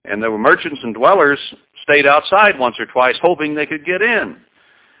 And there were merchants and dwellers stayed outside once or twice, hoping they could get in.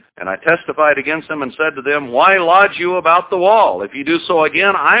 And I testified against them and said to them, why lodge you about the wall? If you do so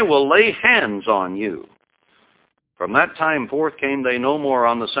again, I will lay hands on you. From that time forth came they no more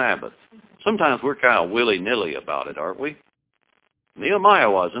on the Sabbath. Sometimes we're kind of willy-nilly about it, aren't we? Nehemiah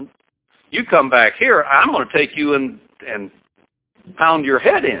wasn't. You come back here, I'm going to take you and pound your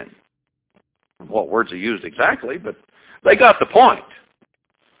head in. What words he used exactly, but they got the point.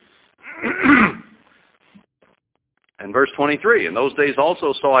 And verse 23, in those days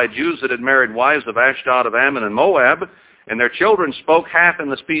also saw I Jews that had married wives of Ashdod, of Ammon, and Moab, and their children spoke half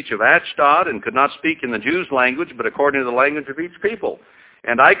in the speech of Ashdod, and could not speak in the Jews' language, but according to the language of each people.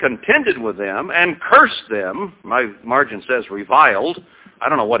 And I contended with them, and cursed them. My margin says reviled. I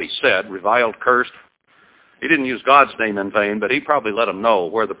don't know what he said, reviled, cursed. He didn't use God's name in vain, but he probably let them know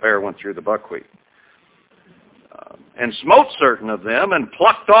where the bear went through the buckwheat. And smote certain of them, and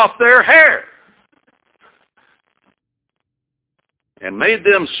plucked off their hair. And made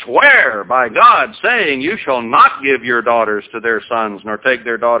them swear by God, saying, you shall not give your daughters to their sons, nor take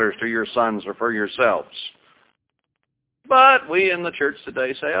their daughters to your sons or for yourselves. But we in the church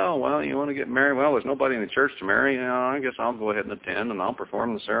today say, oh, well, you want to get married? Well, there's nobody in the church to marry. You know, I guess I'll go ahead and attend, and I'll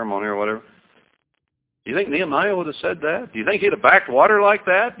perform the ceremony or whatever. Do you think Nehemiah would have said that? Do you think he'd have backed water like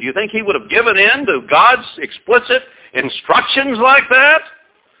that? Do you think he would have given in to God's explicit instructions like that?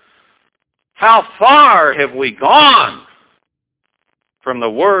 How far have we gone from the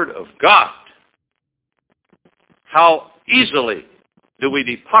Word of God? How easily do we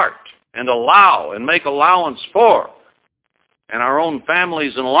depart and allow and make allowance for in our own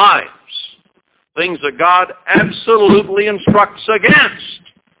families and lives things that God absolutely instructs against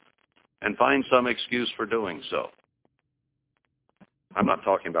and find some excuse for doing so. I'm not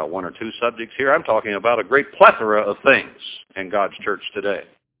talking about one or two subjects here. I'm talking about a great plethora of things in God's church today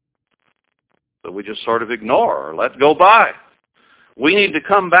that we just sort of ignore or let go by. We need to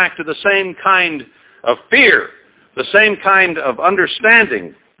come back to the same kind of fear, the same kind of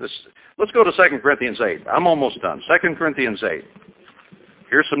understanding. Let's go to 2 Corinthians 8. I'm almost done. 2 Corinthians 8.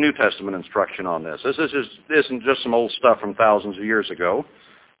 Here's some New Testament instruction on this. This isn't just some old stuff from thousands of years ago.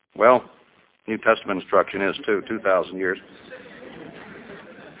 Well, New Testament instruction is too, 2,000 years.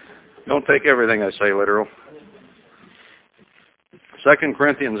 Don't take everything I say literal. 2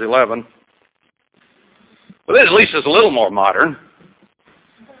 Corinthians 11. Well, this at least is a little more modern.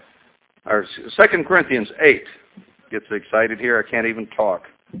 Or 2 Corinthians 8 gets excited here. I can't even talk.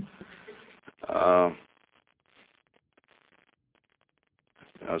 Now,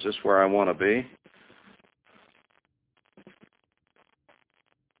 is this where I want to be?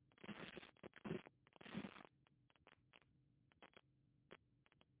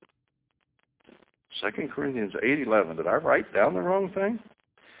 Second Corinthians 8:11. Did I write down the wrong thing?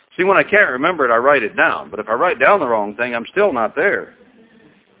 See, when I can't remember it, I write it down. But if I write down the wrong thing, I'm still not there.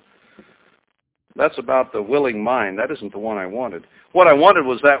 That's about the willing mind. That isn't the one I wanted. What I wanted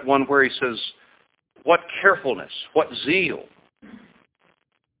was that one where he says, what carefulness, what zeal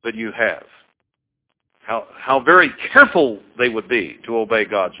that you have. How very careful they would be to obey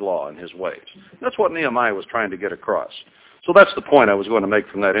God's law and his ways. That's what Nehemiah was trying to get across. So that's the point I was going to make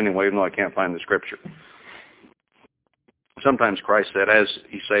from that anyway, even though I can't find the scripture. Sometimes Christ said, as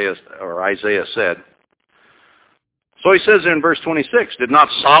Isaiah said. So he says in verse 26, did not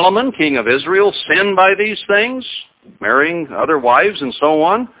Solomon, king of Israel, sin by these things, marrying other wives and so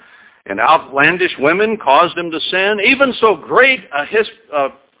on? And outlandish women caused him to sin? Even so great a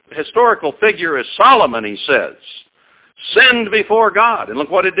historical figure as Solomon, he says, sinned before God. And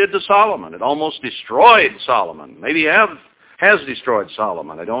look what it did to Solomon. It almost destroyed Solomon. Maybe has destroyed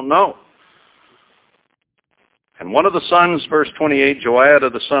Solomon. I don't know. And one of the sons, verse 28,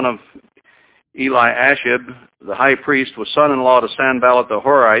 Joiada, the son of Eliashib, the high priest, was son-in-law to Sanballat the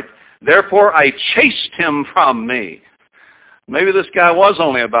Horite. Therefore I chased him from me. Maybe this guy was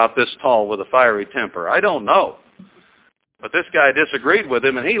only about this tall with a fiery temper. I don't know. But this guy disagreed with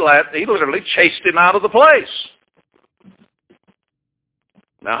him, and he literally chased him out of the place.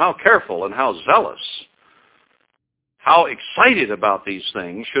 Now, how careful and how zealous, how excited about these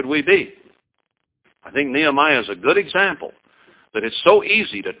things should we be? I think Nehemiah is a good example that it's so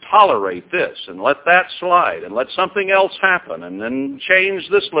easy to tolerate this and let that slide and let something else happen and then change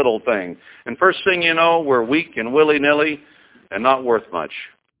this little thing. And first thing you know, we're weak and willy-nilly and not worth much.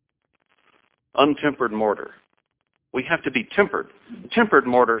 Untempered mortar. We have to be tempered. Tempered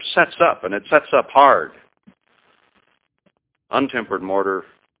mortar sets up, and it sets up hard. Untempered mortar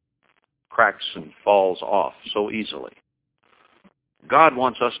cracks and falls off so easily. God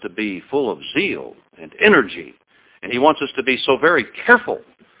wants us to be full of zeal and energy, and he wants us to be so very careful,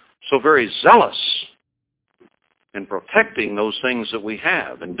 so very zealous in protecting those things that we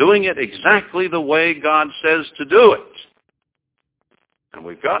have and doing it exactly the way God says to do it. And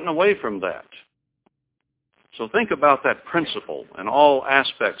we've gotten away from that. So think about that principle in all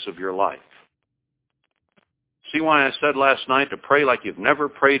aspects of your life. See why I said last night to pray like you've never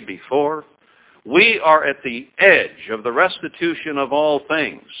prayed before? We are at the edge of the restitution of all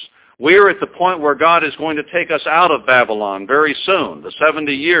things. We're at the point where God is going to take us out of Babylon very soon. The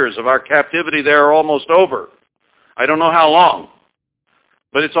 70 years of our captivity there are almost over. I don't know how long,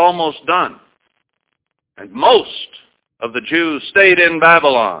 but it's almost done. And most of the Jews stayed in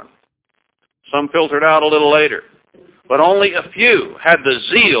Babylon. Some filtered out a little later. But only a few had the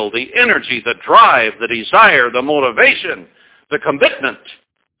zeal, the energy, the drive, the desire, the motivation, the commitment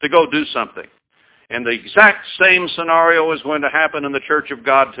to go do something. And the exact same scenario is going to happen in the Church of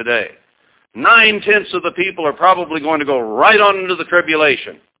God today. 9/10 of the people are probably going to go right on into the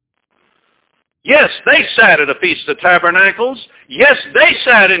tribulation. Yes, they sat at a Feast of Tabernacles. Yes, they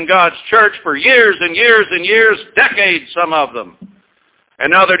sat in God's church for years and years and years, decades, some of them. And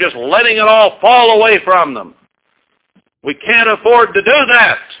now they're just letting it all fall away from them. We can't afford to do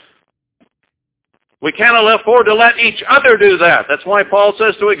that. We can't afford to let each other do that. That's why Paul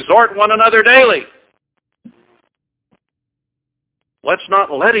says to exhort one another daily. Let's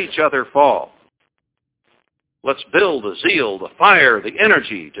not let each other fall. Let's build the zeal, the fire, the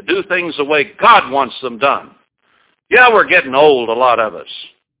energy to do things the way God wants them done. Yeah, we're getting old, a lot of us.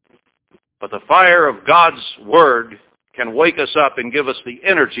 But the fire of God's Word can wake us up and give us the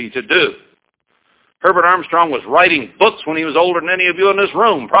energy to do. Herbert Armstrong was writing books when he was older than any of you in this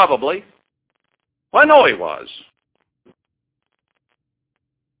room, probably. Well, I know he was.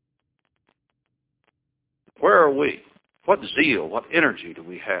 Where are we? What zeal, what energy do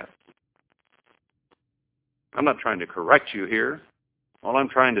we have? I'm not trying to correct you here. All I'm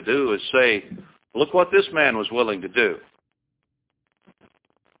trying to do is say, look what this man was willing to do.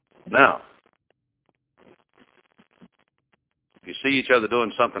 Now, if you see each other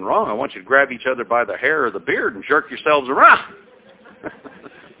doing something wrong, I want you to grab each other by the hair or the beard and jerk yourselves around.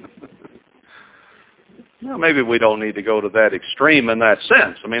 Well, maybe we don't need to go to that extreme in that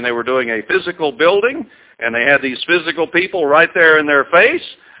sense. I mean, they were doing a physical building, and they had these physical people right there in their face,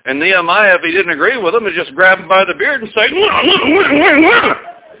 and Nehemiah, if he didn't agree with them, would just grab him by the beard and say,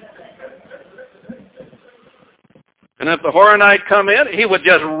 and if the Horonite come in, he would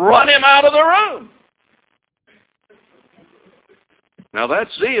just run him out of the room. Now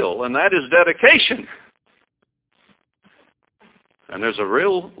that's zeal, and that is dedication. And there's a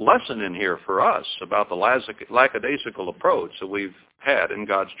real lesson in here for us about the lackadaisical approach that we've had in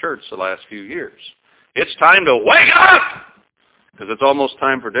God's church the last few years. It's time to wake up! Because it's almost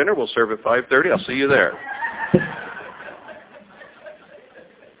time for dinner. We'll serve at 5:30. I'll see you there.